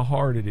know how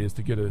hard it is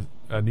to get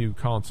a new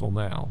console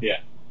now. Yeah.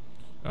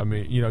 I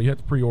mean, you have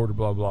to pre-order,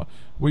 blah, blah.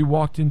 We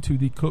walked into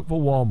the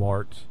Cookeville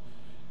Walmart.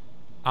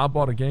 I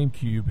bought a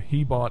GameCube.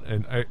 He bought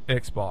an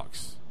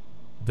Xbox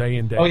day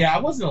and day. Oh, yeah, I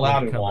wasn't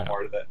allowed in Walmart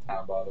out. at that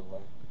time, by the way.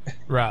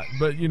 Right,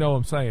 but you know what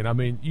I'm saying. I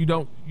mean, you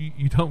don't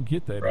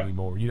get that Right.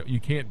 anymore. You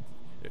can't.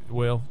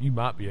 Well, you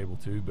might be able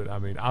to, but I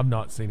mean, I've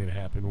not seen it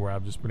happen where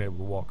I've just been able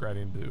to walk right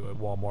into a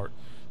Walmart,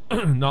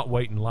 not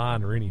wait in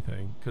line or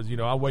anything. Because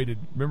I waited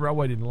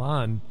in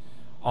line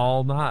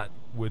all night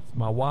with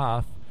my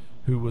wife,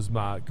 who was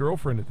my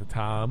girlfriend at the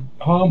time.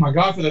 Oh my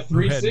God, for the Who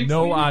 360? had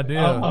no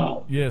idea.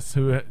 Oh. Yes,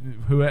 who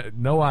had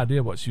no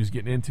idea what she was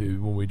getting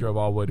into when we drove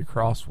all the way to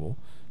Crossville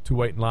to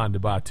wait in line to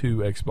buy two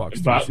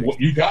Xbox 360. Well,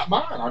 you got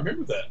mine. I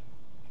remember that.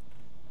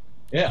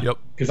 Yeah. Yep.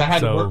 Because I had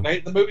to work late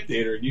at the movie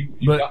theater, and you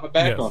got my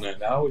back on that.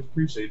 And I always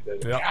appreciate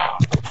that. Yep.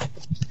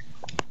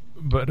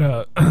 But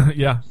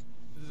yeah,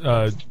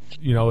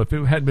 if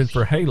it hadn't been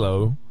for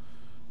Halo,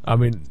 I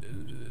mean,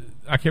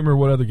 I can't remember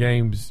what other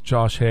games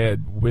Josh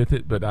had with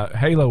it, but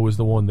Halo was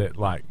the one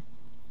that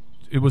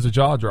it was a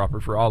jaw dropper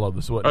for all of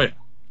us, wasn't it? Oh yeah.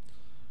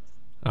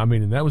 I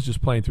mean, and that was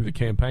just playing through the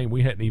campaign.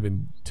 We hadn't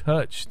even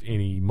touched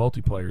any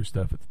multiplayer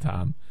stuff at the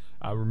time.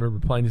 I remember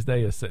plain as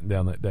day us sitting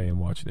down that day and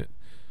watching it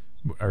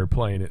or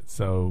playing it.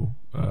 So,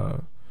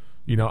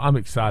 I'm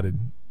excited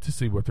to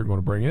see what they're going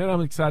to bring in. I'm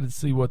excited to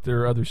see what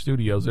their other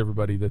studios,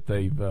 everybody that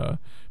they've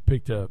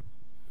picked up,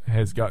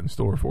 has got in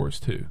store for us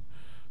too.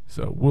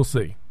 So we'll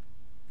see.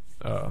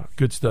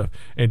 Good stuff.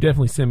 And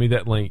definitely send me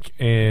that link.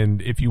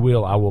 And if you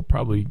will, I will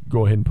probably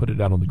go ahead and put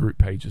it out on the group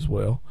page as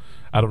well.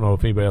 I don't know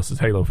if anybody else is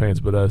Halo fans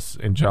but us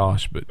and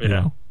Josh, but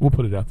we'll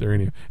put it out there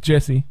anyway.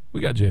 Jesse, we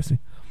got Jesse.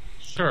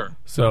 Sure.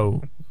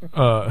 So,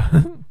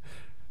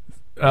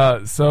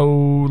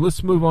 so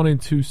let's move on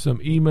into some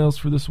emails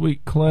for this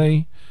week,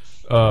 Clay.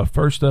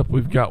 First up,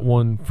 we've got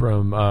one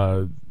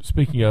from,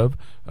 speaking of,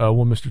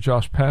 one Mr.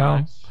 Josh Powell.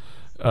 Nice.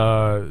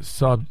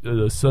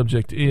 The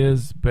subject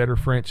is better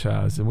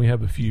franchise, and we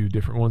have a few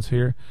different ones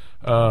here.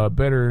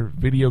 Better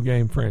video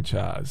game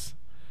franchise,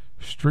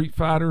 Street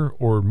Fighter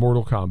or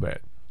Mortal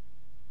Kombat?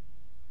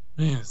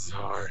 Man, it's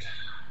hard.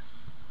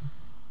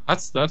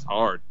 That's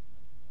hard.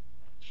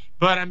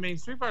 But I mean,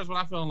 Street Fighter is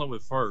what I fell in love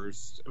with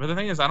first. But the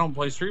thing is, I don't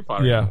play Street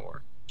Fighter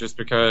anymore, just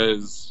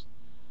because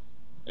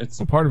it's.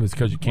 Well, part of it's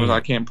because you can't. I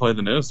can't play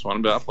the newest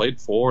one, but I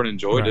played 4 and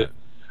enjoyed Right. it.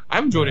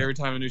 I've enjoyed every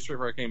time a new Street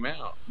Fighter came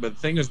out. But the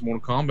thing is,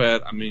 Mortal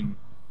Kombat, I mean,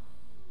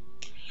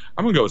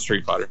 I'm going to go with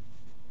Street Fighter.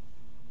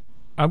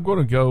 I am going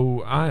to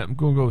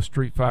go with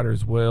Street Fighter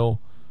as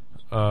well,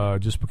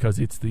 just because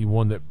it's the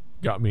one that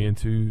got me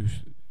into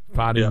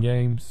fighting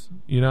games,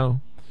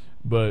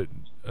 But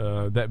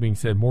that being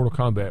said, Mortal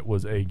Kombat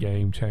was a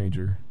game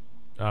changer.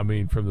 I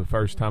mean, from the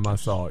first time I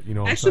saw it,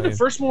 Actually, the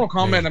first Mortal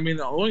Kombat, I mean,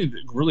 the only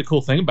really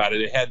cool thing about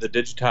it had the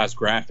digitized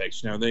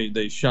graphics.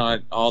 They shot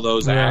all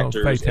those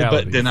actors.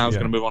 But then I was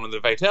going to move on to the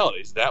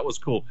fatalities. That was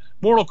cool.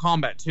 Mortal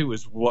Kombat 2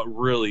 is what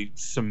really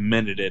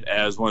cemented it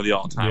as one of the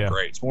all-time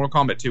greats. Mortal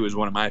Kombat 2 is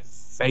one of my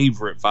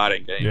favorite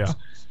fighting games. Yeah.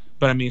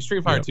 But I mean,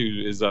 Street Fighter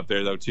 2 is up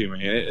there though too,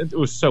 man. It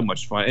was so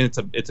much fun,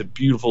 and it's a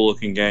beautiful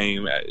looking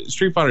game.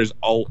 Street Fighter is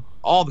all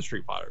the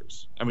Street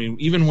Fighters. I mean,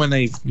 even when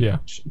they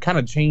kind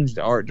of changed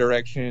the art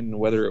direction,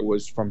 whether it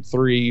was from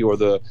 3 or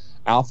the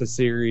Alpha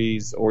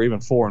series or even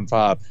 4 and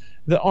 5,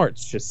 the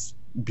art's just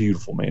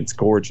beautiful, man. It's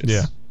gorgeous.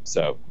 Yeah.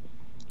 So.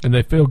 And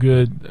they feel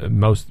good.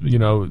 Most,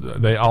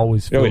 they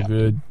always feel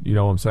good. You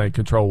know what I'm saying,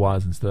 control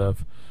wise and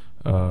stuff.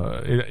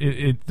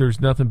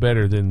 There's nothing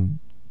better than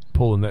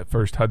pulling that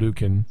first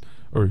Hadouken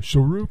or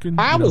Shoryuken.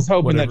 I was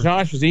hoping whatever. that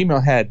Josh's email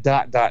had ...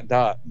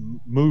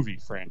 movie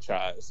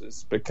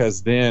franchises,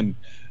 because then,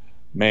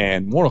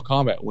 man, Mortal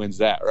Kombat wins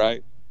that,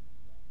 right?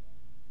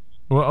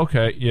 Well,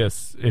 okay,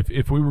 yes.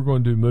 If we were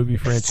going to do movie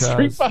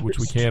franchise, which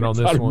we can on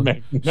this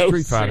one,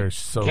 Street Fighter's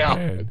so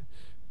bad.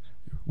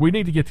 We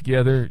need to get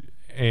together,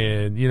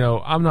 and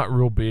I'm not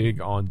real big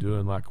on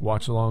doing like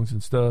watch-alongs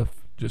and stuff.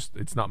 Just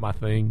it's not my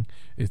thing.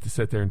 Is to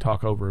sit there and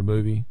talk over a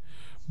movie.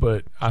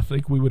 But I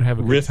think we would have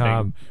a good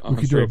time.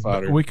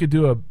 We could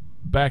do a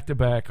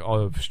back-to-back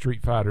of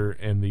Street Fighter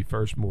and the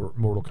first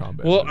Mortal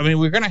Kombat. Well, I mean,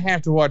 we're going to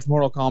have to watch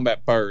Mortal Kombat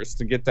first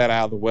to get that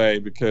out of the way,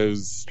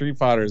 because Street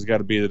Fighter has got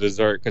to be the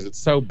dessert, because it's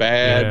so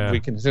bad. Yeah. We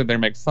can sit there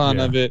and make fun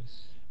of it,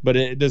 but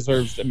it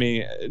deserves. I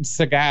mean,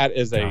 Sagat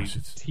is a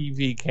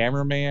TV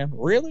cameraman.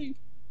 Really?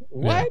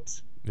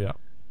 What? Yeah.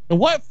 And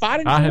what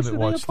fighting I force haven't are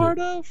they a watched part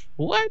it. of?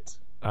 What?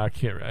 I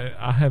can't.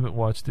 I haven't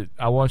watched it.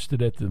 I watched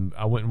it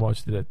I went and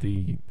watched it at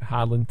the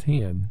Highland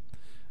 10,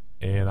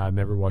 and I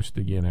never watched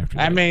it again after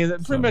that. I mean,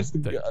 pretty much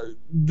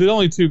the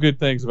only two good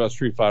things about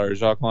Street Fighter is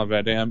Jacques-Claude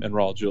Van Damme and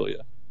Raul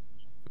Julia.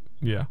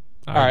 Yeah.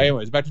 All right.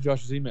 Anyways, back to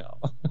Josh's email.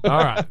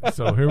 All right.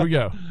 So here we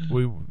go.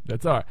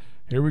 That's all right.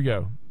 Here we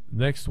go.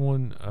 Next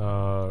one: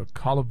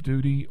 Call of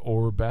Duty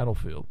or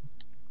Battlefield.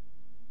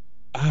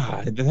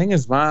 The thing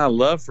is, my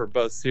love for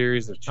both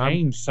series have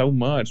changed so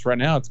much. Right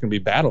now, it's going to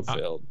be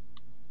Battlefield.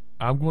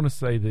 I'm going to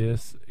say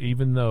this,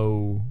 even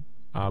though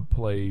I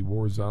play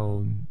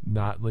Warzone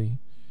nightly,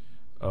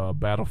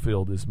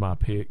 Battlefield is my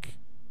pick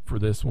for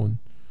this one.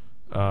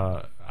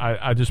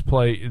 I just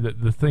play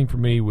the thing for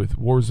me with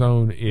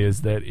Warzone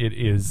is that it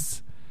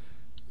is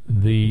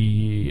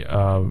the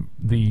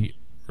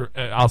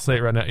I'll say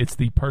it right now, it's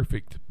the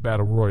perfect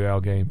battle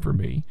royale game for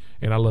me,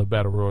 and I love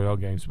battle royale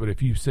games. But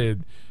if you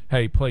said,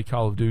 hey, play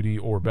Call of Duty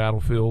or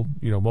Battlefield,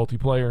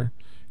 multiplayer,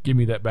 give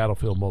me that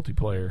Battlefield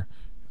multiplayer.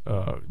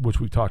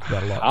 Which we talked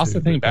about a lot. I also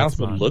think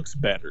Battlefield looks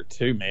better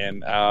too,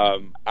 man.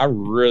 I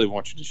really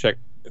want you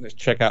to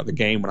check out the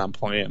game when I'm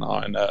playing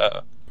on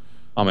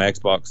my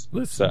Xbox.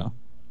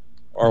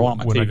 Or on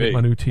my TV. I get my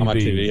new TV. On my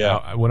TV,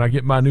 yeah. When I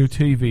get my new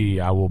TV,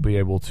 I will be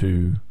able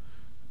to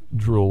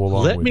drool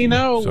along. Let with me you.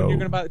 know when you're going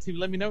to buy the TV.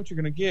 Let me know what you're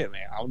going to get,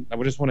 man. I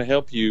would just want to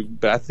help you,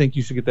 but I think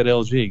you should get that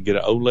LG, get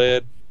an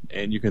OLED,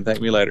 and you can thank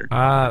me later.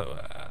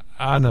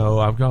 I know.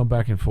 I've gone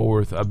back and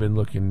forth. I've been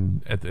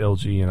looking at the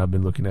LG, and I've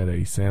been looking at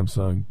a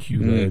Samsung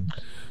QLED,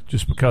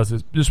 just because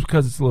it's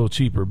a little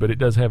cheaper, but it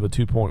does have a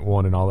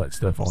 2.1 and all that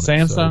stuff on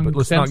Samsung, it. So, but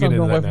let's not get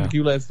into that now.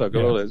 QLED stuff.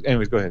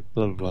 Anyways, go ahead.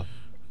 Blah, blah, blah.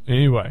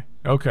 Anyway,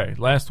 okay,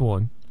 last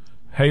one: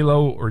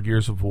 Halo or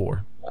Gears of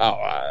War?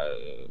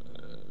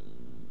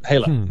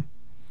 Halo.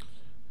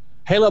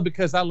 Halo,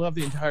 because I love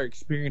the entire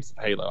experience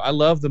of Halo. I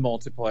love the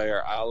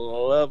multiplayer. I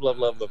love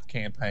the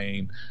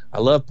campaign. I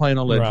love playing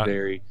on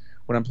Legendary. Right.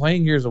 When I'm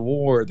playing Gears of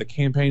War, the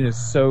campaign is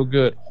so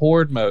good.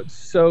 Horde mode,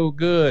 so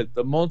good.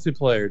 The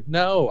multiplayer,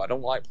 no, I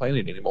don't like playing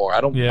it anymore. I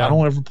don't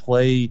ever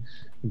play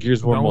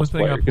Gears of War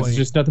multiplayer because it's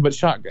just nothing but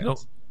shotguns. No.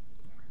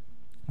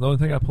 The only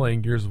thing I play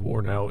in Gears of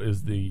War now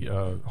is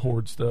the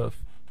Horde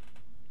stuff.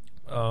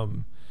 I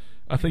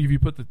think if you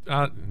put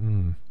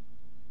I'm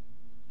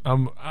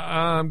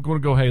going to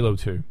go Halo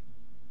 2.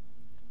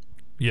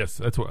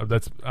 Yes,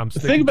 I'm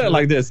think about it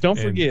like this. Don't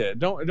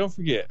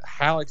forget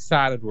how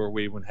excited were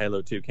we when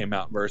Halo 2 came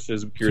out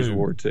versus Gears of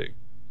War 2.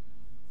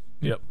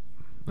 Yep.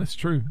 That's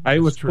true. It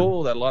was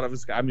cool that a lot of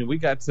us,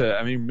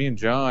 me and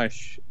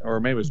Josh, or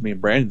maybe it was me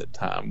and Brandon at the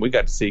time, we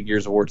got to see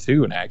Gears of War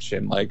 2 in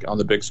action, like on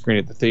the big screen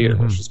at the theater,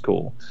 which is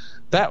cool.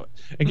 And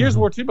Gears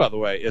of War 2, by the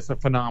way, is a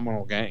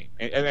phenomenal game.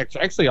 And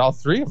actually, all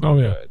three of them are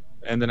good.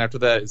 And then after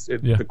that,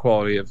 the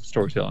quality of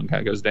storytelling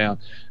kind of goes down.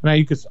 Now,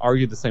 you could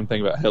argue the same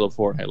thing about Halo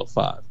 4 and Halo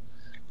 5.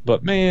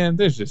 But, man,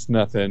 there's just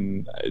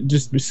nothing.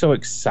 Just be so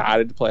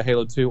excited to play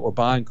Halo 2 or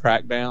buying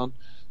Crackdown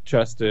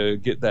just to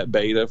get that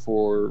beta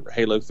for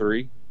Halo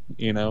 3.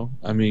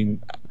 I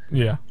mean,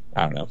 yeah.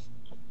 I don't know.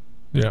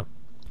 Yeah.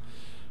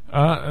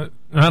 I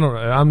don't know.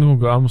 I'm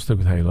gonna stick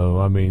with Halo.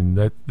 I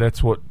mean,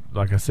 that's what,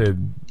 like I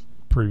said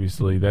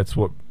previously, that's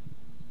what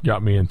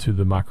got me into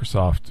the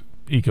Microsoft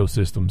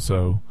ecosystem.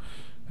 So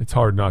it's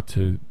hard not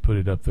to put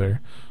it up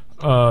there.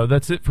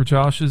 That's it for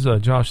Josh's.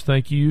 Josh,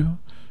 thank you.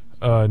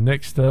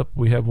 Next up,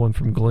 we have one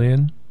from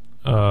Glenn.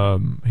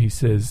 He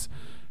says,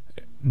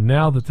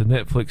 now that the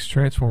Netflix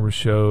Transformers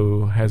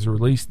show has a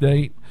release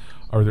date,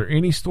 are there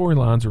any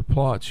storylines or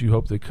plots you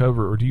hope they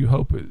cover, or do you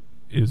hope it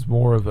is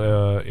more of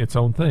its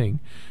own thing?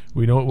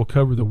 We know it will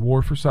cover the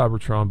war for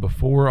Cybertron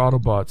before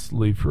Autobots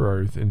leave for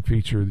Earth and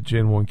feature the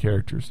Gen 1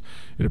 characters.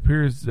 It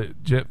appears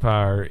that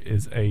Jetfire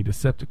is a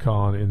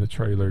Decepticon in the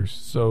trailers,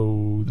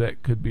 so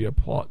that could be a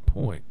plot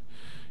point.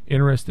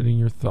 Interested in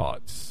your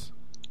thoughts.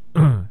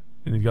 And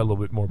you got a little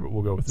bit more, but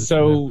we'll go with this.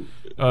 So,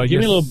 give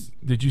me a little.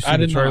 Did you see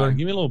the trailer?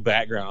 Give me a little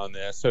background on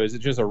this. So, is it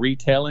just a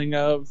retelling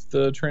of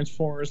the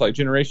Transformers, like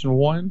Generation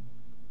 1?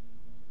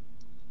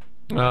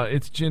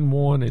 It's Gen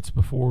 1. It's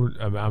before.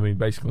 I mean,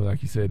 basically,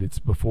 like you said, it's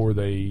before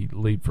they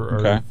leave for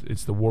Earth. Okay.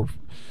 It's the war.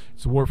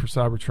 It's the war for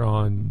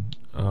Cybertron,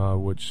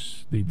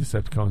 which the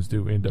Decepticons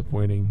do end up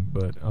winning.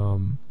 But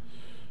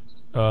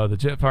the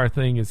Jetfire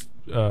thing is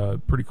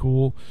pretty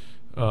cool.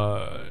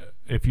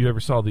 If you ever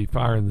saw the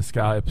Fire in the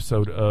Sky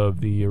episode of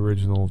the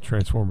original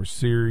Transformers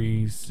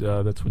series,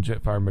 that's when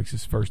Jetfire makes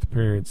his first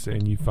appearance,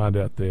 and you find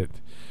out that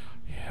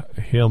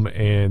him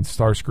and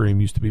Starscream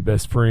used to be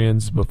best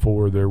friends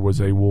before there was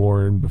a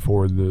war and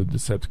before the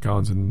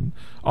Decepticons and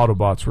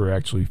Autobots were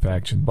actually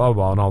faction, blah, blah,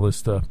 blah, and all this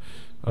stuff.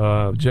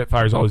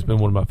 Jetfire's always been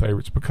one of my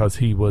favorites because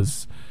he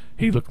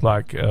looked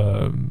like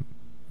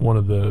one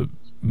of the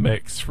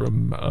mechs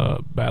from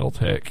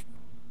Battletech.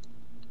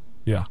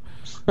 Yeah.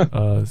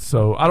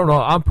 So, I don't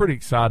know. I'm pretty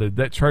excited.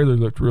 That trailer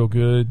looked real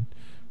good.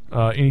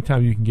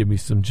 Anytime you can give me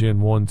some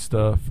Gen 1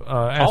 stuff.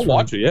 I'll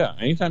watch it, yeah.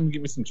 Anytime you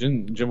give me some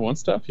Gen 1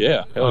 stuff,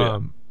 yeah. Hell yeah.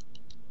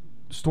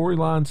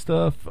 Storyline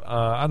stuff,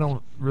 I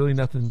don't really,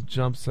 nothing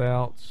jumps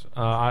out.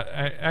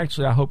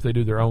 I hope they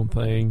do their own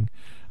thing.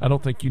 I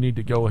don't think you need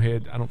to go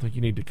ahead. I don't think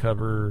you need to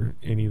cover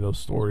any of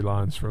those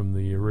storylines from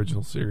the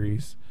original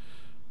series.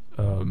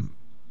 I'm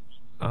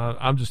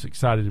just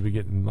excited to be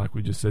getting, like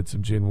we just said,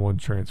 some Gen 1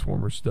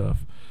 Transformer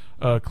stuff.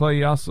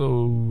 Clay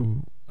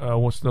also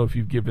wants to know if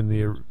you've given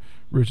the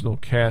original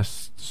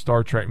cast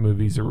Star Trek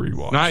movies a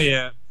rewatch. Not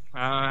yet.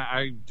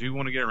 I do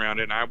want to get around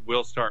it, and I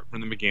will start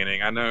from the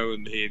beginning. I know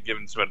he had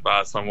given some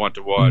advice on what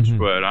to watch,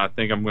 but I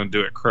think I'm going to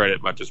do it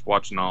credit by just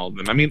watching all of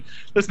them. I mean,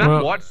 listen,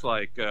 I've watched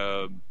like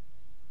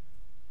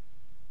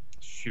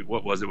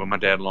what was it with my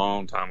dad a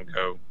long time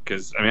ago?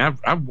 Because I mean,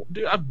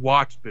 I've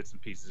watched bits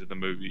and pieces of the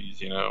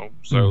movies, you know.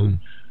 So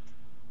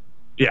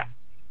yeah.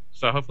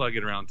 So hopefully I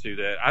get around to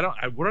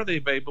that. What are they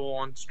available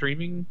on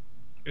streaming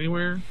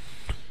anywhere?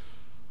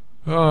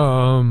 They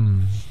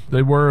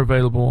were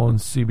available on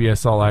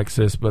CBS All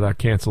Access, but I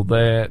canceled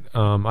that.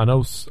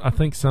 I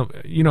think some,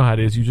 you know how it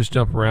is. You just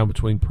jump around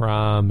between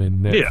Prime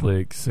and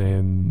Netflix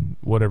and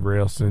whatever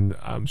else, and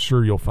I'm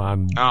sure you'll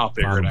find. I'll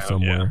figure it out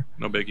somewhere.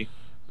 Yeah. No biggie.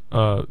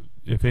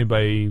 If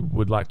anybody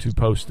would like to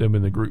post them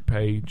in the group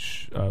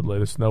page,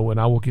 let us know,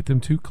 and I will get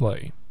them to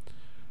Clay.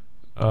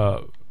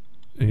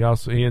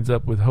 He ends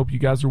up with, "Hope you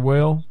guys are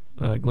well."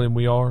 Glenn,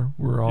 we are.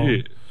 We're all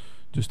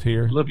just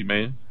here. Love you,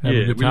 man.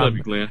 We love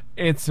you, Glenn.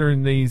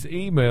 Answering these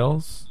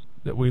emails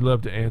that we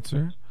love to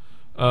answer.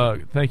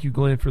 Thank you,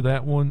 Glenn, for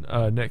that one.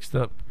 Next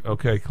up,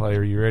 okay, Clay,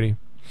 are you ready?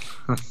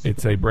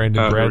 It's a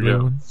Brandon Bradley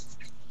one.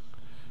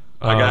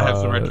 I gotta have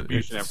some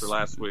retribution after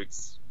last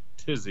week's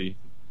tizzy.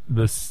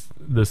 The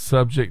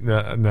subject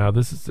now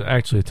this is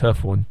actually a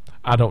tough one.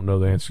 I don't know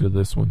the answer to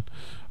this one.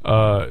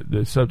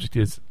 The subject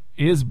is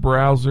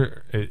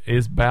Bowser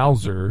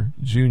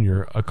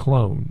Jr. a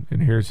clone?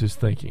 And here's his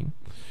thinking.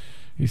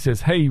 He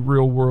says, "Hey,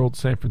 Real World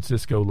San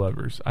Francisco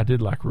lovers." I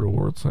did like Real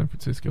World San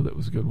Francisco. That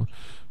was a good one.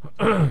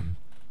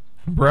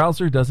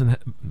 Browser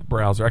doesn't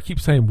browser. I keep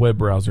saying web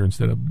browser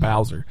instead of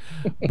Bowser.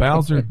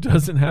 Bowser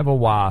doesn't have a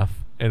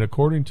wife, and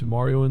according to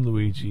Mario and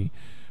Luigi,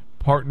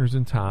 partners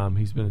in time,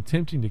 he's been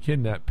attempting to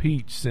kidnap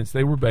Peach since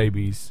they were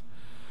babies.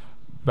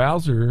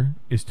 Bowser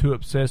is too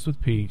obsessed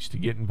with Peach to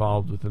get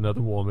involved with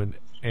another woman,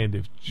 and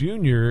if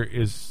Junior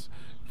is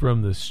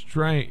from the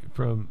strange,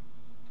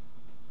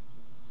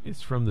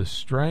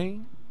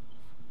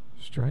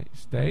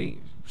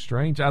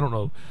 I don't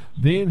know,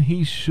 then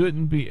he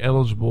shouldn't be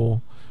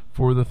eligible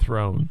for the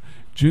throne.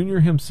 Junior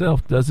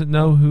himself doesn't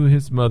know who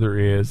his mother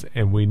is,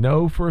 and we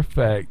know for a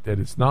fact that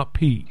it's not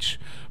Peach.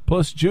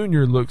 Plus,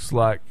 Junior looks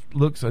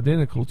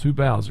identical to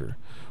Bowser.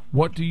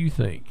 What do you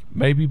think?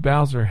 Maybe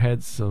Bowser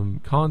had some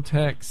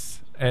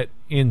contacts at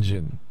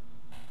Engine.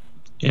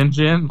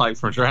 Engine, like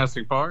from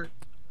Jurassic Park?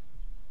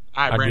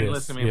 All right, Brandon,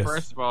 guess, listen, yes.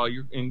 First of all,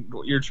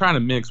 you're trying to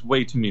mix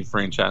way too many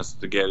franchises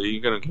together. You're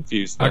going to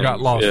confuse things. I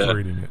got lost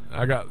reading it.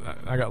 I got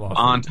lost.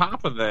 On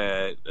top of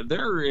that,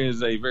 there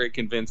is a very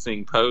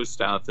convincing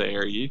post out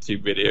there,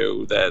 YouTube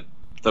video, that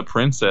the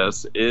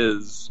princess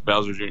is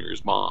Bowser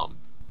Jr.'s mom.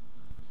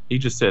 He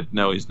just said,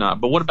 no, he's not.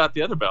 But what about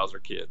the other Bowser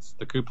kids?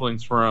 The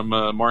Koopalings from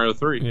Mario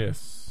 3.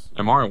 Yes.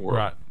 And Mario World.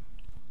 Right.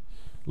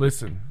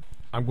 Listen,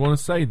 I'm going to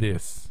say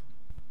this.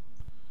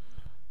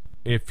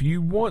 If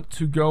you want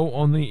to go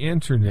on the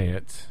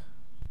internet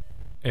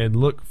and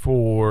look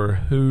for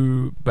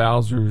who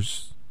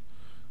Bowser's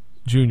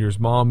Jr.'s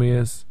mom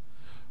is,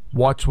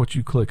 watch what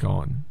you click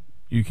on.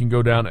 You can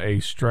go down a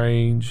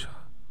strange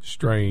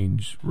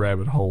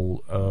rabbit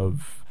hole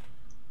of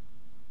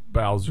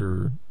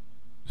Bowser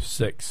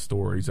sex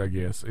stories, I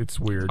guess. It's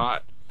weird.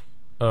 Hot.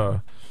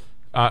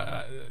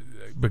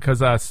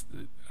 Because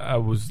I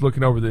was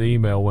looking over the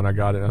email when I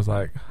got it, and I was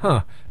like,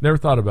 never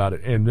thought about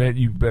it. And then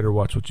you better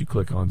watch what you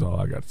click on is all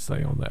I got to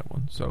say on that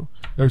one. So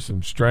there's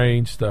some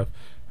strange stuff.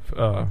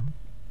 I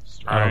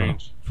don't know.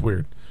 It's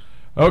weird.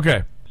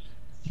 Okay.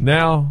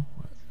 Now,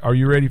 are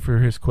you ready for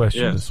his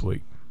question this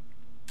week?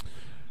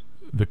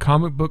 The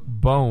comic book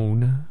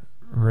Bone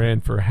ran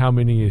for how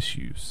many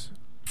issues?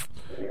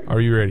 Are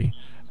you ready?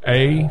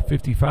 A,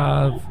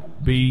 55,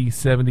 B,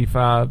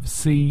 75,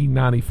 C,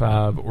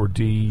 95, or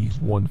D,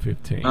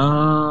 115?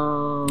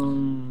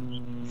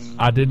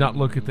 I did not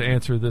look at the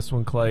answer to this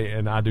one, Clay,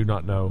 and I do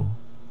not know.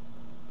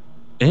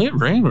 It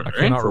ran for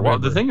a while.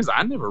 remember. The thing is,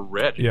 I never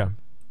read it. Yeah.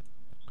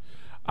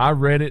 I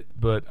read it,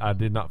 but I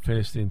did not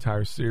finish the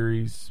entire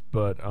series.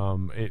 But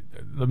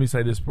let me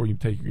say this before you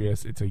take your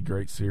guess. It's a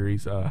great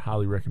series.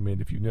 Highly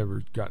recommend. If you've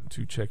never gotten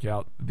to check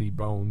out the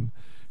Bone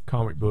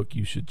comic book,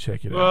 you should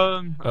check it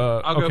out.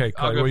 I'll go Clay,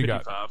 55. what you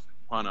got?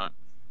 Why not?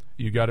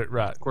 You got it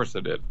right. Of course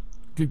I did.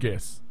 Good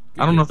guess.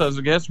 I don't know if that was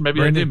a guess, or maybe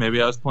Brandon? I did.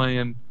 Maybe I was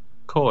playing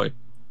coy.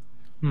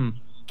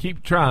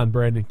 Keep trying,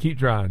 Brandon. Keep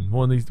trying.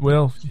 One of these.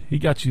 Well, he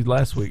got you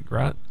last week,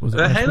 right? Was it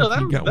last Halo, week that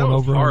you was, got that one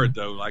was over hard, on?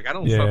 though. Like, I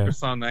don't Yeah.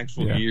 focus on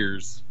actual Yeah.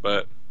 years,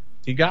 but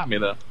he got me,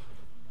 though.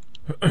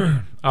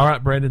 All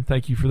right, Brandon,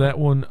 thank you for that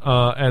one.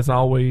 As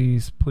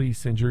always, please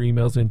send your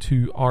emails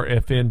into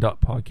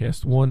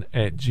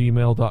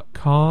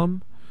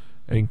rfn.podcast1@gmail.com.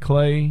 And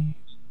Clay,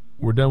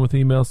 we're done with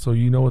emails, so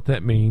you know what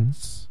that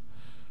means.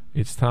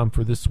 It's time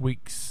for this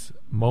week's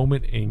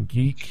Moment in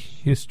Geek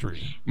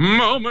History.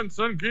 Moments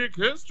in Geek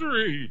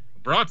History,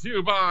 brought to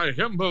you by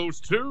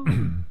Himbos 2.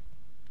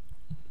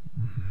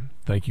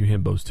 Thank you,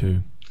 Himbos,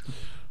 too.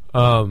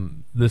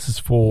 This is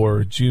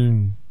for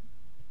June.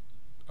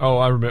 Oh,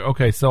 I remember.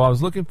 Okay, so I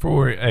was looking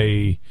for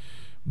a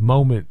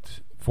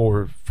moment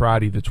for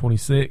Friday the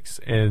 26th,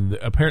 and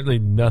apparently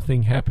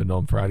nothing happened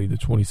on Friday the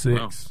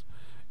 26th.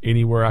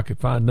 Anywhere I could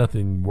find,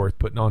 nothing worth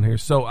putting on here.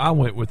 So I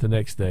went with the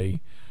next day,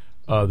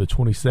 the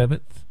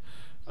 27th.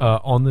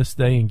 On this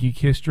day in geek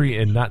history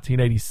in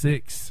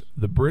 1986,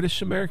 the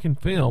British-American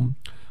film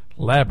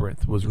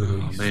Labyrinth was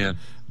released. Oh, man.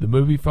 The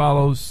movie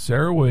follows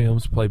Sarah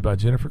Williams, played by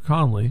Jennifer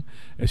Connelly,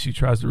 as she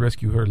tries to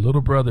rescue her little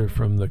brother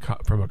from a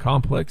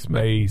complex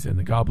maze and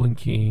the Goblin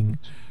King,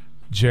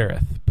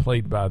 Jareth,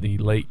 played by the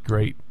late,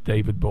 great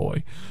David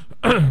Bowie.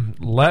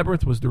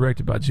 Labyrinth was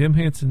directed by Jim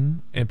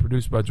Henson and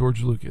produced by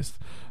George Lucas.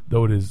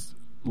 Though it is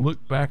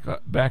looked back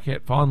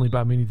at fondly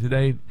by many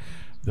today,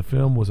 the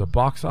film was a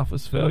box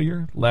office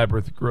failure.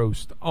 Labyrinth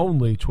grossed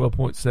only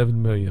 $12.7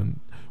 million,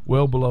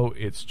 well below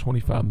its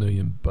 $25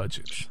 million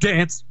budget.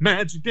 Dance,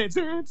 magic, dance,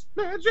 dance,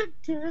 magic,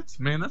 dance.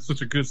 Man, that's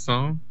such a good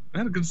song. That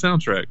had a good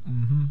soundtrack.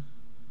 Mm-hmm.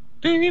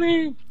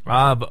 Ding-ding.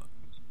 I've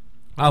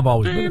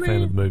always been a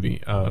fan of the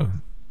movie.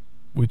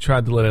 We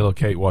tried to let Ella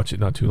Kate watch it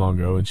not too long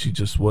ago, and she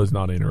just was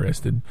not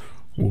interested.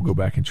 We'll go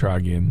back and try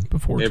again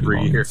before too Every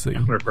long year and see.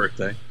 on her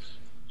birthday.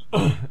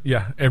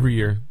 Yeah, every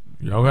year.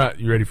 All right,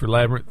 you ready for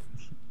Labyrinth?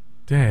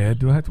 Dad,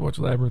 do I have to watch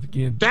Labyrinth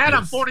again? Dad,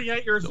 I'm Yes.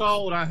 48 years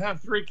old. I have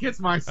 3 kids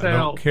I don't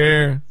myself.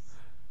 care.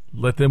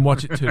 Let them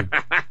watch it too.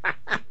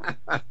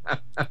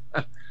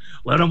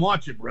 Let them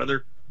watch it,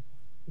 brother.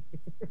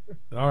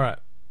 All right,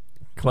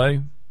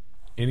 Clay.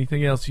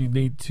 Anything else you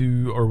need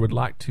to or would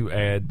like to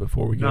add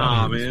before we get out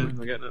Nah, of here this man.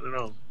 week? I got nothing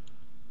on.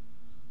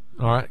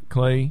 All right,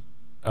 Clay.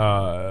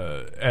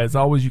 As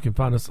always, you can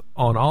find us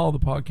on all the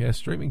podcast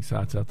streaming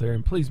sites out there,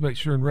 and please make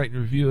sure and rate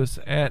and review us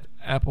at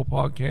Apple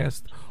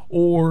Podcast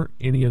or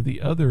any of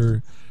the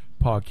other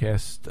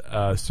podcast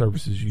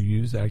services you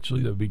use.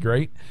 Actually, that would be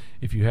great.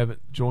 If you haven't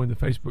joined the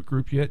Facebook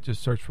group yet,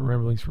 just search for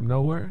Ramblings from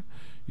Nowhere.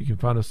 You can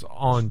find us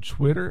on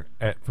Twitter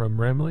at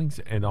From Ramblings,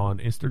 and on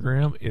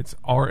Instagram it's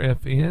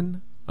RFN_podcast.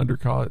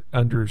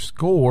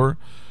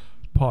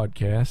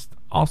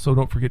 Also,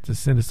 don't forget to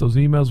send us those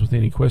emails with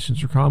any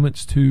questions or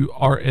comments to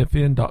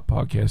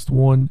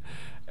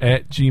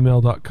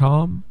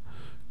rfn.podcast1@gmail.com.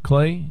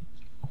 Clay,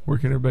 where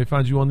can everybody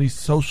find you on these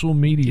social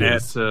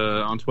medias?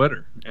 On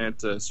Twitter at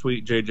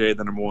SweetJJ,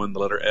 the number 1, the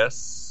letter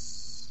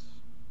S.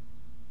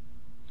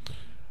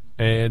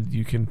 And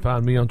you can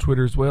find me on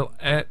Twitter as well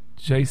at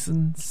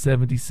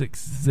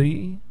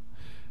Jason76Z.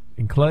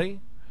 And Clay,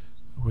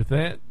 with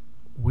that,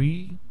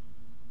 we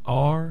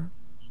are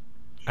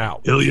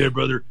out. Hell yeah,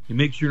 brother. And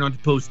make sure not to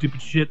post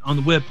stupid shit on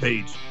the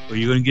webpage or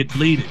you're going to get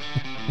deleted,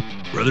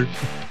 brother.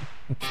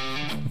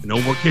 No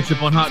more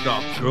ketchup on hot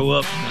dogs. Grow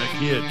up, not a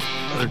kid,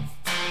 brother.